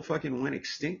still fucking went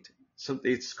extinct. So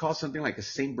it's called something like a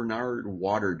St. Bernard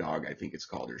water dog, I think it's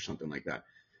called, or something like that.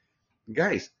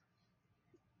 Guys,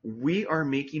 we are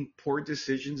making poor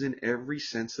decisions in every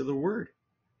sense of the word.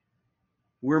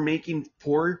 We're making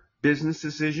poor business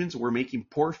decisions. We're making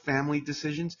poor family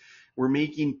decisions. We're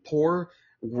making poor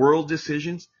world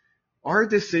decisions. Our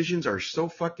decisions are so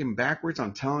fucking backwards.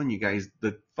 I'm telling you guys,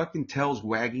 the fucking tail's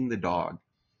wagging the dog.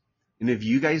 And if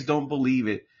you guys don't believe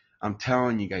it, I'm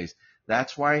telling you guys,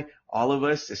 that's why all of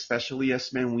us, especially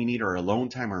us men, we need our alone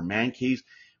time, our man caves.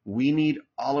 We need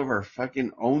all of our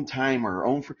fucking own time,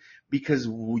 because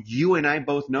you and I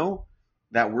both know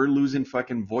that we're losing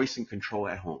fucking voice and control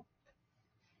at home.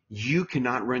 You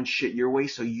cannot run shit your way,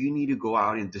 so you need to go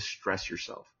out and distress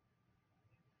yourself.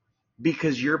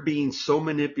 Because you're being so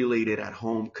manipulated at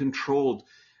home, controlled.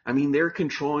 I mean, they're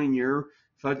controlling your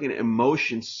fucking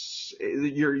emotions,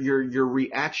 your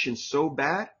reactions so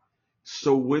bad,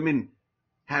 so women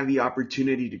have the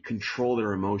opportunity to control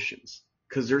their emotions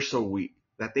because they're so weak.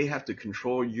 that they have to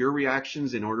control your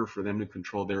reactions in order for them to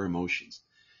control their emotions.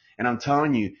 And I'm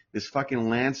telling you, this fucking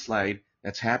landslide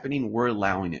that's happening, we're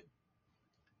allowing it.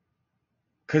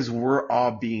 Because we're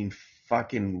all being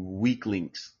fucking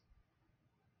weaklings.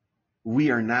 We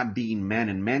are not being men.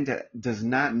 And men does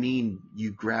not mean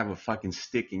you grab a fucking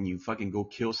stick and you fucking go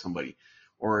kill somebody.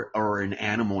 Or an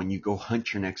animal and you go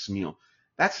hunt your next meal.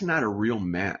 That's not a real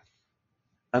man.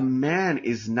 A man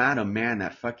is not a man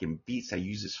that fucking beats, that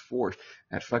uses force,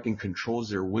 that fucking controls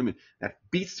their women, that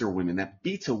beats their women, that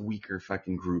beats a weaker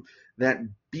fucking group, that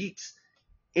beats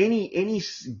any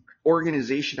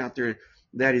organization out there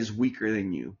that is weaker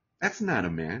than you. That's not a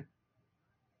man.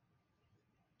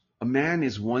 A man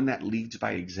is one that leads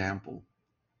by example.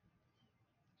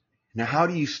 Now, how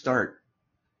do you start?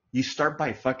 You start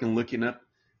by fucking looking up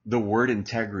the word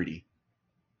integrity.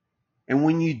 And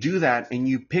when you do that and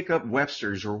you pick up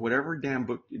Webster's or whatever damn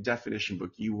book, definition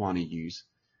book you want to use,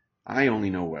 I only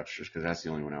know Webster's because that's the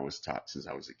only one I was taught since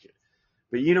I was a kid.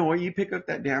 But you know what? You pick up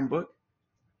that damn book,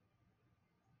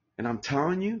 and I'm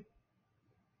telling you,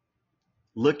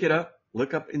 look it up,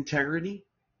 look up integrity,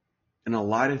 and a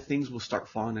lot of things will start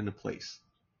falling into place.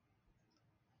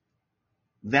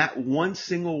 That one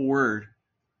single word,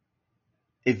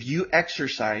 if you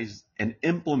exercise and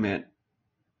implement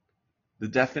the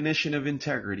definition of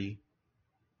integrity,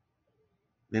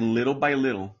 then little by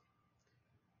little,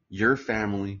 your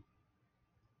family,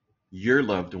 your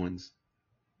loved ones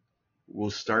will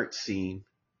start seeing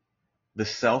the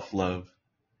self-love,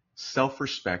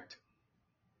 self-respect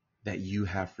that you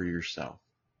have for yourself.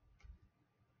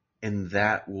 And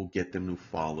that will get them to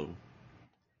follow.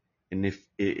 And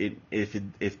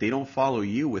if they don't follow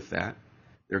you with that,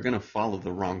 they're going to follow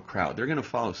the wrong crowd. They're going to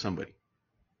follow somebody.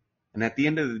 And at the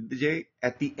end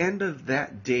of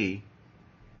that day,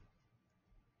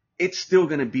 it's still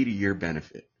going to be to your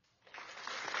benefit.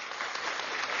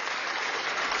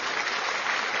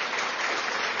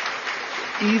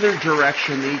 Either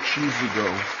direction they choose to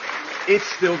go, it's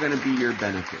still going to be your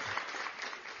benefit.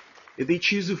 If they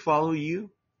choose to follow you,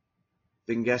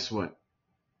 then guess what?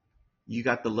 You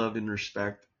got the love and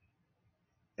respect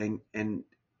and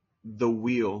the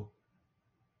wheel,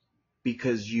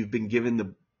 because you've been given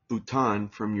the baton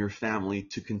from your family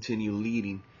to continue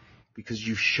leading, because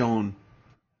you've shown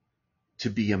to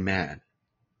be a man.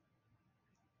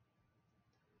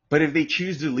 But if they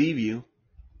choose to leave you,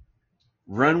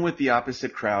 run with the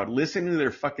opposite crowd, listen to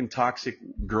their fucking toxic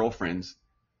girlfriends,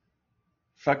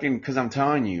 fucking, because I'm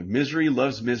telling you, misery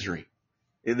loves misery.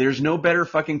 There's no better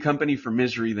fucking company for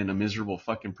misery than a miserable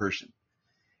fucking person.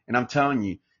 And I'm telling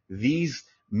you, these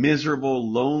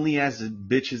miserable, lonely ass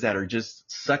bitches that are just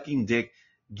sucking dick,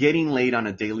 getting laid on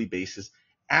a daily basis,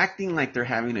 acting like they're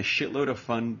having a shitload of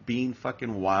fun, being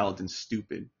fucking wild and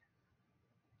stupid.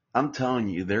 I'm telling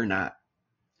you, they're not.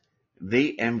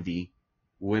 They envy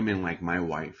women like my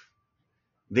wife.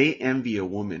 They envy a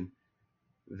woman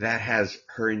that has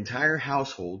her entire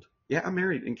household. Yeah, I'm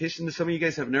married. In case some of you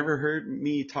guys have never heard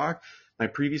me talk, my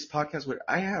previous podcast, what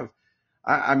I have,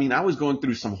 I mean, I was going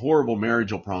through some horrible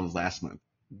marital problems last month.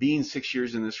 Being 6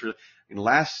 years in this, and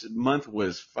last month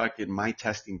was fucking my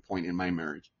testing point in my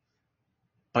marriage.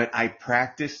 But I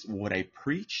practiced what I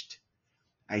preached.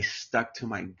 I stuck to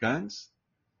my guns.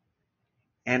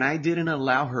 And I didn't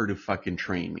allow her to fucking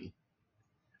train me.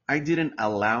 I didn't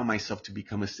allow myself to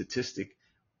become a statistic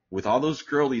with all those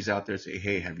girlies out there say,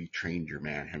 hey, have you trained your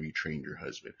man? Have you trained your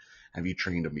husband? Have you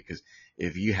trained him? Because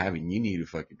if you haven't, you need to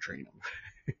fucking train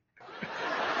him.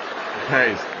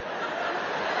 Guys,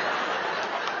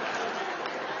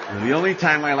 the only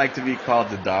time I like to be called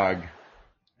the dog,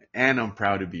 and I'm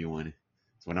proud to be one,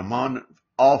 is when I'm on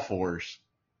all fours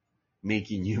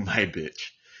making you my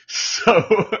bitch. So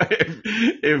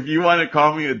if you want to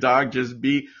call me a dog, just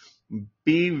be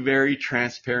very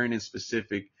transparent and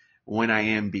specific when I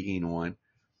am being one.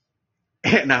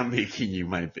 And I'm making you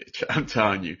my bitch. I'm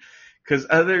telling you. Because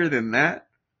other than that,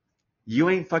 you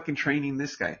ain't fucking training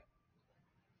this guy.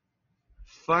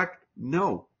 Fuck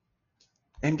no.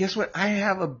 And guess what? I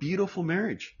have a beautiful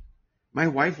marriage. My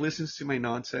wife listens to my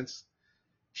nonsense.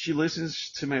 She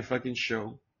listens to my fucking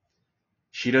show.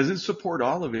 She doesn't support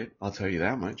all of it. I'll tell you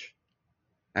that much.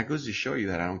 That goes to show you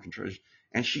that I don't control it.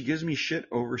 And she gives me shit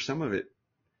over some of it.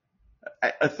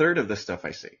 A third of the stuff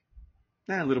I say.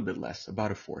 A little bit less,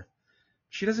 about a fourth.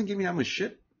 She doesn't give me that much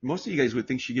shit. Most of you guys would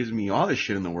think she gives me all the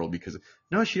shit in the world because,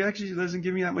 no, she actually doesn't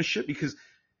give me that much shit because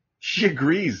she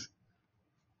agrees.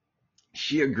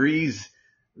 She agrees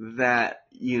that,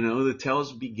 the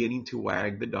tail's beginning to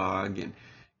wag the dog and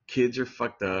kids are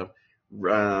fucked up.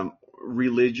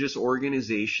 Religious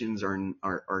organizations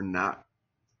are not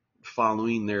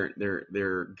following their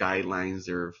guidelines,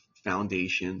 their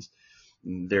foundations.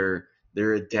 They're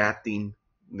adapting.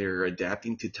 They're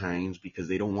adapting to times because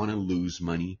they don't want to lose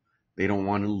money. They don't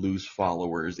want to lose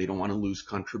followers. They don't want to lose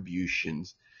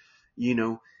contributions. You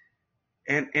know,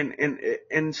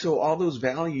 and so all those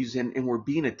values, and we're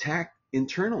being attacked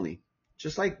internally,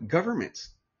 just like governments.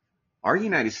 Our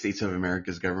United States of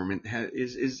America's government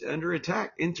is under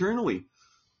attack internally.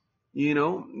 You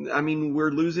know, I mean,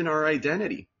 we're losing our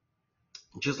identity,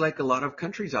 just like a lot of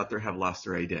countries out there have lost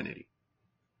their identity.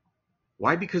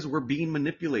 Why? Because we're being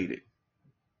manipulated.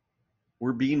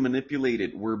 We're being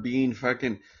manipulated. We're being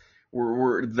fucking,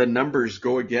 the numbers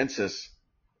go against us.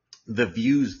 The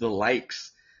views, the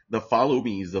likes, the follow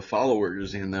me's, the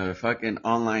followers, and the fucking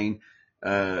online,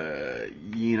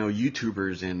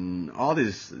 YouTubers and all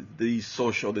these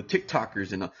social, the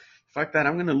TikTokers and fuck that.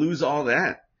 I'm going to lose all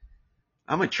that.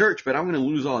 I'm a church, but I'm going to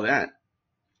lose all that.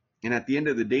 And at the end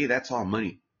of the day, that's all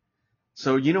money.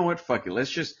 So you know what? Fuck it.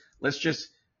 Let's just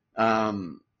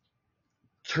turn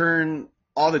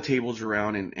all the tables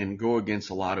around and go against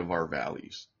a lot of our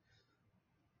values.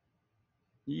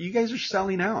 You guys are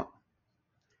selling out.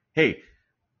 Hey,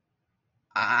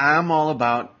 I'm all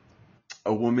about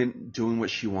a woman doing what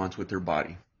she wants with her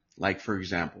body. Like, for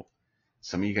example,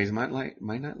 some of you guys might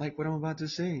not like what I'm about to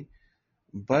say,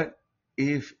 but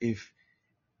if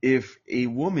a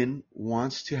woman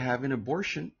wants to have an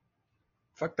abortion,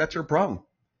 fuck, that's her problem.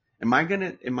 Am I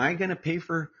gonna pay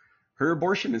for her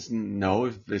abortion? It's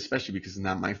no, especially because it's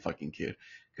not my fucking kid,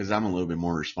 because I'm a little bit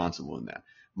more responsible in that.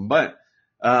 But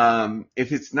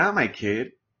if it's not my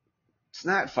kid, it's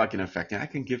not fucking affecting. I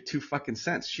can give 2 fucking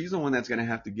cents. She's the one that's gonna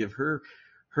have to give her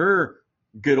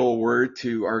good old word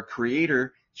to our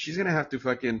creator. She's gonna have to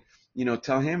fucking,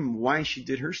 tell him why she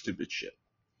did her stupid shit.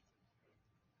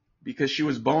 Because she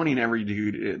was boning every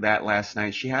dude that last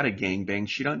night. She had a gangbang.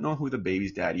 She don't know who the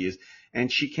baby's daddy is. And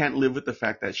she can't live with the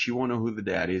fact that she won't know who the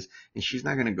dad is. And she's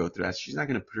not going to go through that. She's not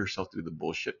going to put herself through the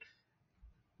bullshit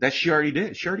that she already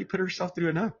did. She already put herself through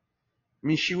enough. I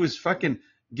mean, she was fucking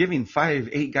giving 5,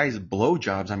 8 guys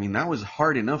blowjobs. I mean, that was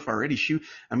hard enough already.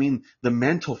 The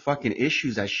mental fucking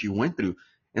issues that she went through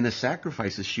and the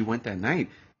sacrifices she went that night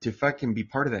to fucking be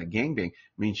part of that gangbang.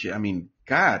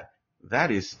 God,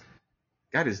 that is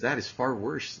far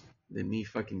worse than me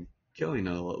fucking killing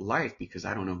a life because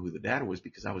I don't know who the dad was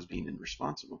because I was being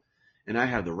irresponsible. And I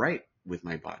have the right with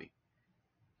my body.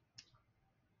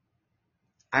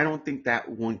 I don't think that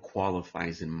one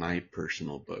qualifies in my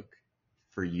personal book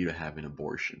for you to have an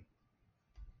abortion.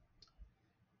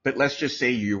 But let's just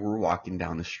say you were walking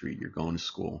down the street, you're going to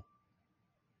school,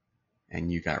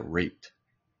 and you got raped.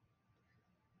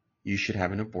 You should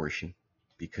have an abortion.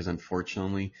 Because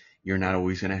unfortunately, you're not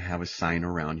always going to have a sign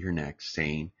around your neck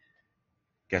saying,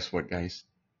 guess what, guys?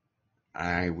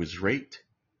 I was raped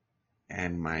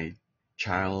and my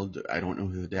child, I don't know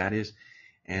who the dad is,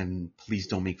 and please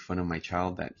don't make fun of my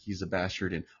child that he's a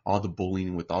bastard, and all the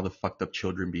bullying with all the fucked up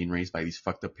children being raised by these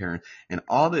fucked up parents and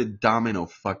all the domino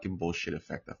fucking bullshit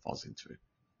effect that falls into it.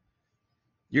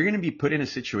 You're going to be put in a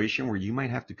situation where you might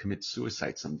have to commit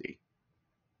suicide someday.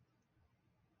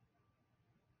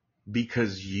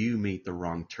 Because you made the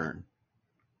wrong turn.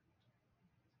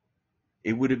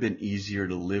 It would have been easier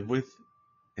to live with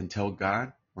and tell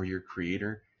God or your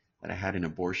creator that I had an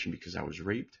abortion because I was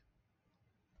raped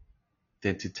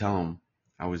than to tell him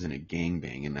I was in a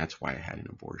gangbang and that's why I had an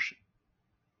abortion.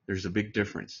 There's a big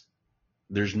difference.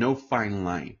 There's no fine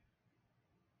line.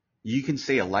 You can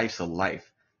say a life's a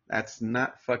life. That's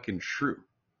not fucking true.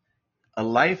 A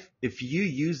life, if you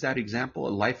use that example, a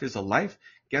life is a life,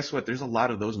 guess what? There's a lot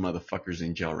of those motherfuckers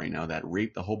in jail right now that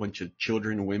raped a whole bunch of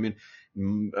children, women,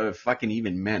 fucking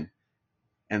even men.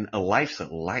 And a life's a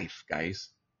life, guys.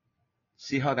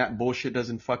 See how that bullshit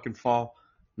doesn't fucking fall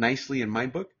nicely in my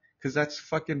book? Because that's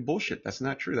fucking bullshit. That's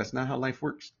not true. That's not how life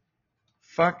works.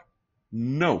 Fuck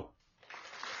no.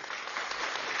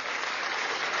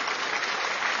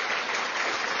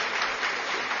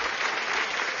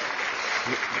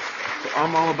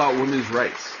 I'm all about women's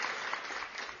rights.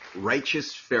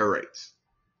 Righteous, fair rights.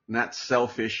 Not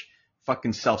selfish,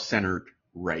 fucking self-centered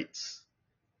rights.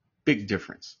 Big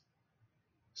difference.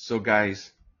 So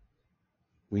guys,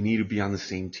 we need to be on the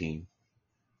same team.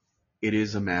 It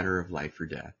is a matter of life or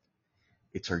death.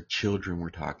 It's our children we're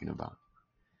talking about.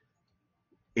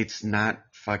 It's not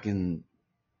fucking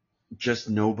just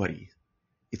nobody.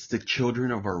 It's the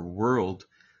children of our world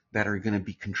that are going to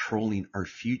be controlling our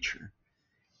future.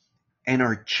 And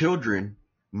our children,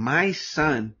 my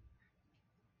son,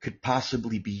 could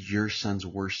possibly be your son's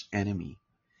worst enemy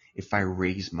if I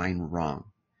raise mine wrong.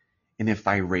 And if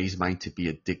I raise mine to be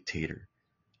a dictator,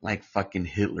 like fucking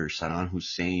Hitler, Saddam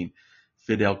Hussein,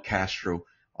 Fidel Castro,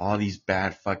 all these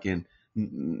bad fucking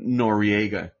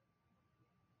Noriega.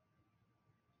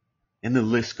 And the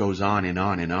list goes on and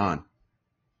on and on.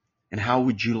 And how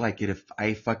would you like it if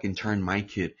I fucking turned my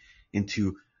kid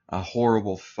into a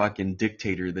horrible fucking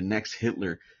dictator, the next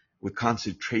Hitler with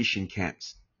concentration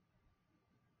camps?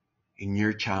 And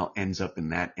your child ends up in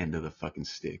that end of the fucking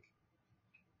stick.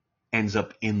 Ends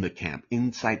up in the camp,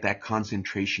 inside that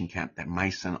concentration camp that my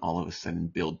son all of a sudden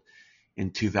built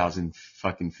in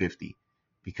 2050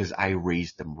 because I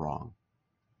raised them wrong.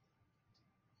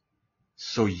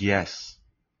 So yes,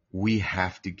 we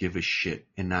have to give a shit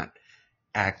and not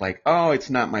act like, oh, it's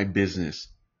not my business.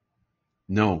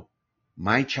 No,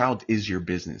 my child is your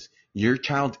business. Your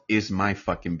child is my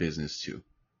fucking business too.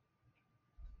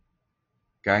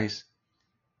 Guys,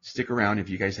 stick around if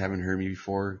you guys haven't heard me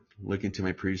before. Look into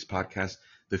my previous podcast.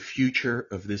 The future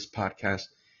of this podcast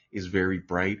is very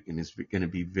bright and it's going to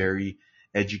be very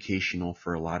educational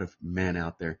for a lot of men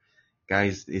out there.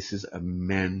 Guys, this is a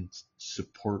men's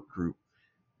support group,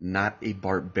 not a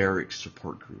barbaric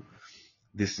support group.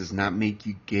 This does not make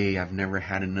you gay. I've never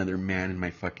had another man in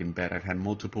my fucking bed. I've had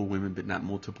multiple women, but not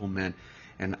multiple men.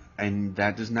 And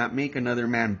that does not make another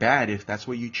man bad if that's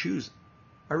what you choose.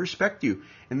 I respect you.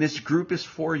 And this group is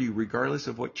for you, regardless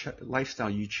of what lifestyle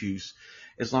you choose.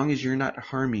 As long as you're not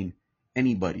harming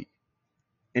anybody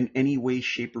in any way,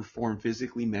 shape, or form,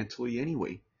 physically, mentally,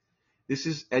 anyway. This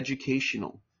is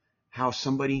educational. How a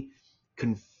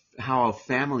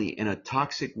family and a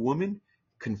toxic woman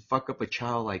can fuck up a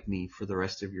child like me for the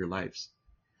rest of your lives.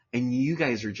 And you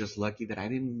guys are just lucky that I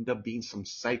didn't end up being some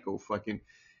psycho fucking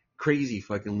crazy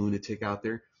fucking lunatic out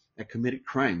there that committed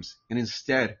crimes. And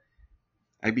instead,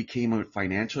 I became a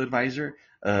financial advisor,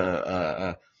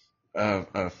 a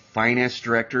finance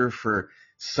director for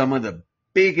some of the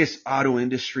biggest auto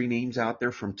industry names out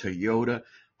there, from Toyota,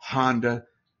 Honda,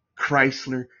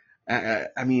 Chrysler.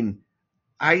 I mean,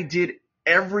 I did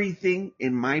everything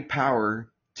in my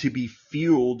power to be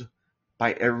fueled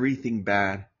by everything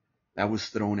bad that was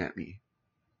thrown at me.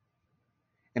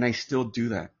 And I still do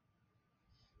that.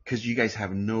 Because you guys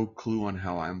have no clue on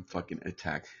how I'm fucking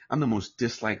attacked. I'm the most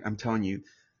disliked. I'm telling you,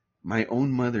 my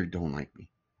own mother don't like me.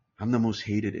 I'm the most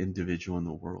hated individual in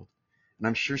the world. And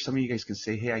I'm sure some of you guys can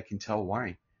say, hey, I can tell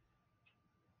why.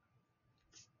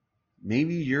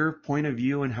 Maybe your point of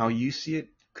view and how you see it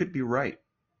could be right.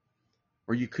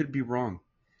 Or you could be wrong.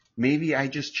 Maybe I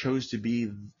just chose to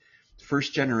be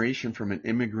first generation from an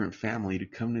immigrant family to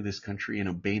come to this country and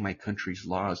obey my country's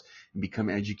laws and become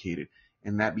educated.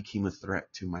 And that became a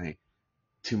threat to my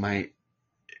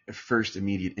first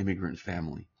immediate immigrant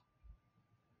family.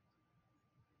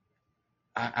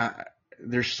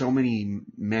 There's so many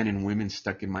men and women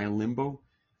stuck in my limbo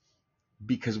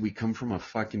because we come from a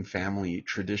fucking family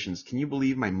traditions. Can you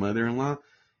believe my mother-in-law,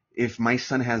 if my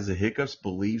son has the hiccups,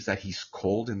 believes that he's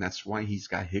cold and that's why he's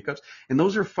got hiccups? And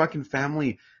those are fucking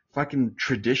family fucking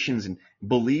traditions and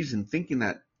beliefs and thinking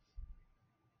that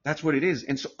that's what it is.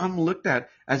 And so I'm looked at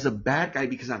as a bad guy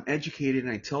because I'm educated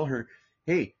and I tell her,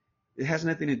 hey, it has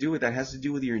nothing to do with that. It has to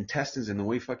do with your intestines and the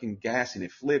way fucking gas and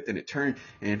it flipped and it turned.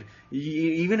 And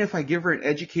even if I give her an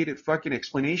educated fucking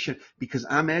explanation because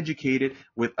I'm educated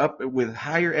with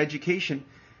higher education,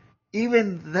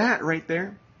 even that right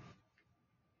there,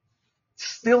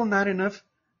 still not enough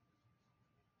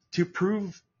to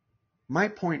prove my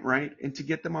point right and to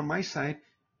get them on my side,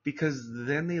 because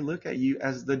then they look at you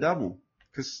as the devil.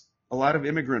 Because a lot of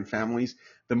immigrant families,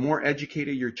 the more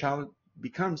educated your child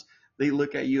becomes, they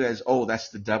look at you as, oh, that's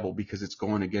the devil because it's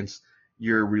going against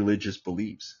your religious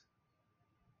beliefs.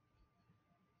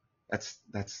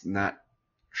 That's not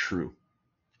true.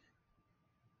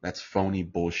 That's phony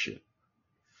bullshit.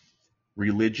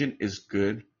 Religion is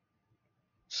good.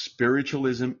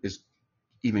 Spiritualism is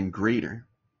even greater.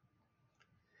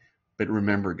 But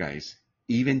remember, guys,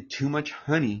 even too much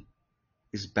honey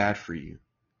is bad for you.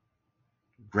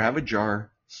 Grab a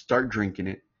jar, start drinking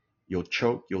it. You'll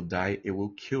choke, you'll die, it will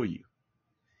kill you.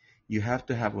 You have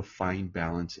to have a fine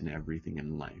balance in everything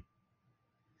in life.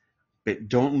 But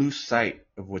don't lose sight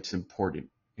of what's important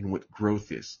and what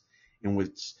growth is and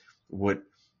what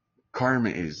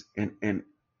karma is and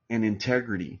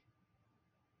integrity.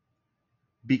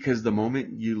 Because the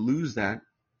moment you lose that,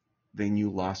 then you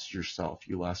lost yourself.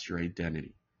 You lost your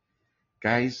identity.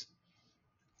 Guys,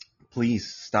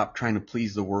 please stop trying to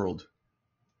please the world.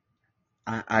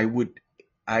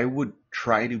 I would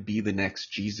try to be the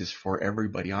next Jesus for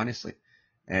everybody, honestly.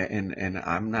 And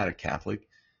I'm not a Catholic,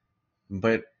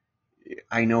 but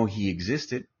I know he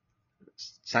existed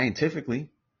scientifically,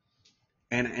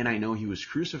 and I know he was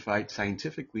crucified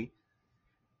scientifically,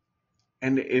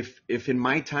 And if in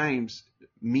my times,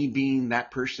 me being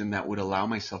that person that would allow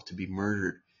myself to be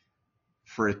murdered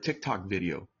for a TikTok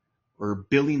video or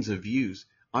billions of views,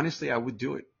 honestly, I would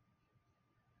do it.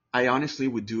 I honestly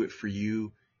would do it for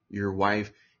you, your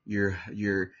wife, your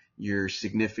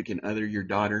significant other, your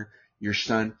daughter, your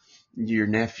son, your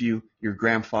nephew, your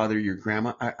grandfather, your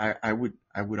grandma. I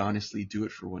would honestly do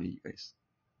it for one of you guys.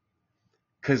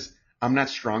 Because I'm not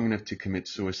strong enough to commit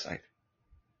suicide.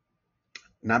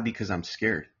 Not because I'm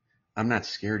scared. I'm not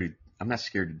scared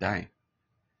to die.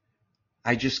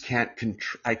 I just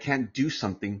I can't do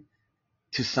something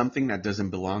to something that doesn't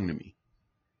belong to me.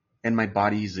 And my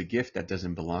body is a gift that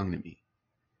doesn't belong to me.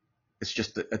 It's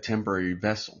just a temporary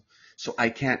vessel. So I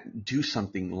can't do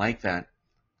something like that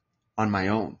on my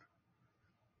own.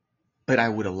 But I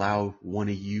would allow one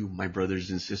of you, my brothers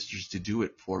and sisters, to do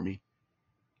it for me.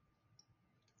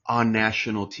 On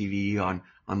national TV,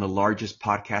 on the largest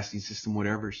podcasting system,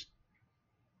 whatever's.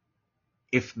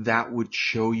 If that would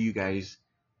show you guys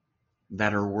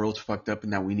that our world's fucked up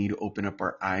and that we need to open up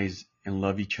our eyes and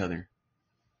love each other.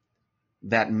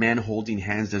 That men holding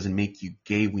hands doesn't make you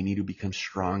gay. We need to become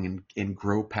strong and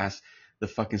grow past the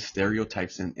fucking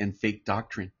stereotypes and fake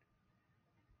doctrine.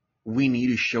 We need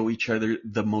to show each other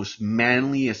the most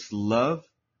manliest love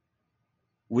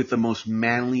with the most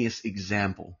manliest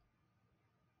example,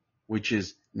 which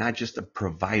is not just a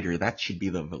provider. That should be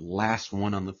the last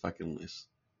one on the fucking list,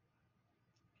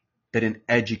 but an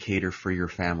educator for your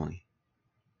family.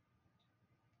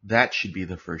 That should be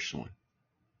the first one.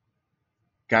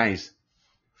 Guys,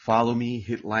 follow me,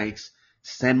 hit likes,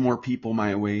 send more people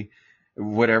my way,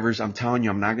 whatever's. I'm telling you,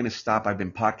 I'm not going to stop. I've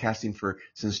been podcasting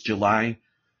since July.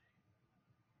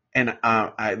 And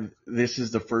this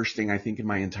is the first thing I think in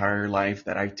my entire life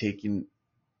that I've taken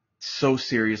so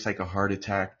serious, like a heart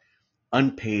attack,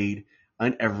 unpaid,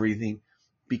 everything,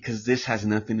 because this has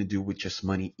nothing to do with just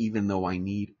money, even though I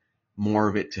need more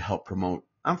of it to help promote.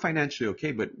 I'm financially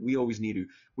okay, but we always need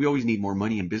more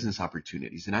money and business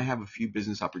opportunities. And I have a few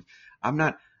business opportunities.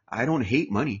 I don't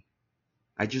hate money.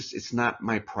 It's not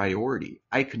my priority.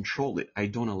 I control it. I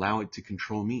don't allow it to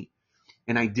control me.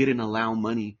 And I didn't allow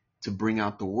money to bring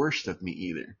out the worst of me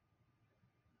either.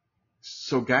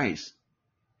 So guys,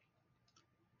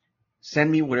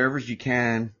 send me whatever's you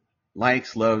can,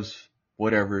 likes, loves,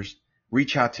 whatever's.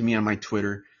 Reach out to me on my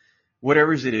Twitter,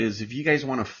 whatever's it is. If you guys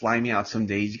want to fly me out some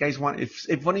days, you guys want,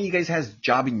 if one of you guys has a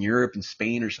job in Europe and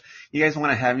Spain, or you guys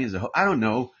want to have me as I don't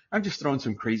know. I'm just throwing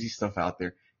some crazy stuff out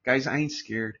there. Guys, I ain't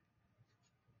scared.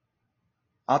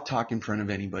 I'll talk in front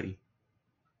of anybody.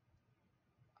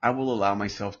 I will allow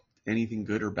myself anything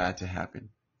good or bad to happen,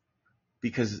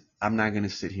 because I'm not going to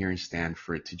sit here and stand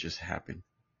for it to just happen.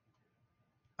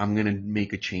 I'm going to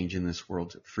make a change in this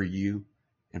world for you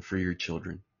and for your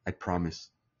children. I promise.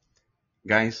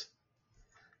 Guys,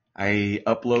 I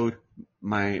upload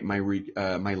my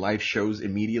live shows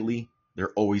immediately.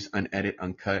 They're always unedited,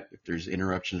 uncut. If there's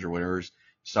interruptions or whatever,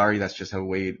 sorry, that's the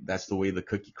way the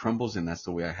cookie crumbles, and that's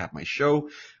the way I have my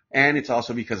show. And it's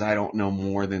also because I don't know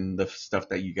more than the stuff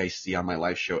that you guys see on my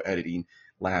live show, editing,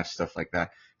 live stuff like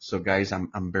that. So guys,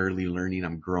 I'm barely learning.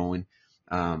 I'm growing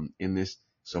in this.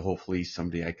 So hopefully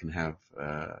someday I can have,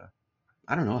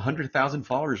 100,000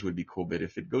 followers would be cool. But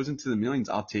if it goes into the millions,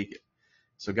 I'll take it.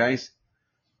 So guys,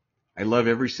 I love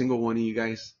every single one of you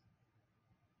guys.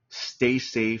 Stay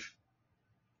safe.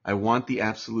 I want the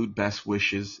absolute best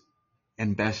wishes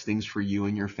and best things for you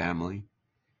and your family.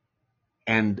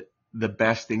 And the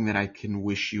best thing that I can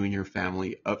wish you and your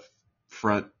family up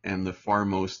front, and the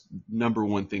foremost number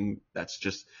one thing that's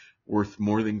just worth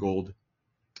more than gold,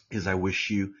 is I wish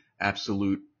you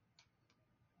absolute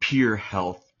pure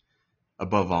health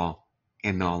above all,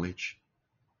 and knowledge.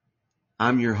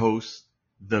 I'm your host,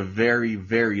 the very,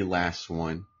 very last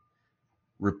one,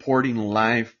 reporting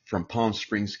live from Palm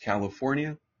Springs,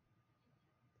 California.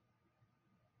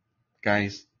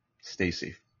 Guys, stay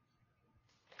safe.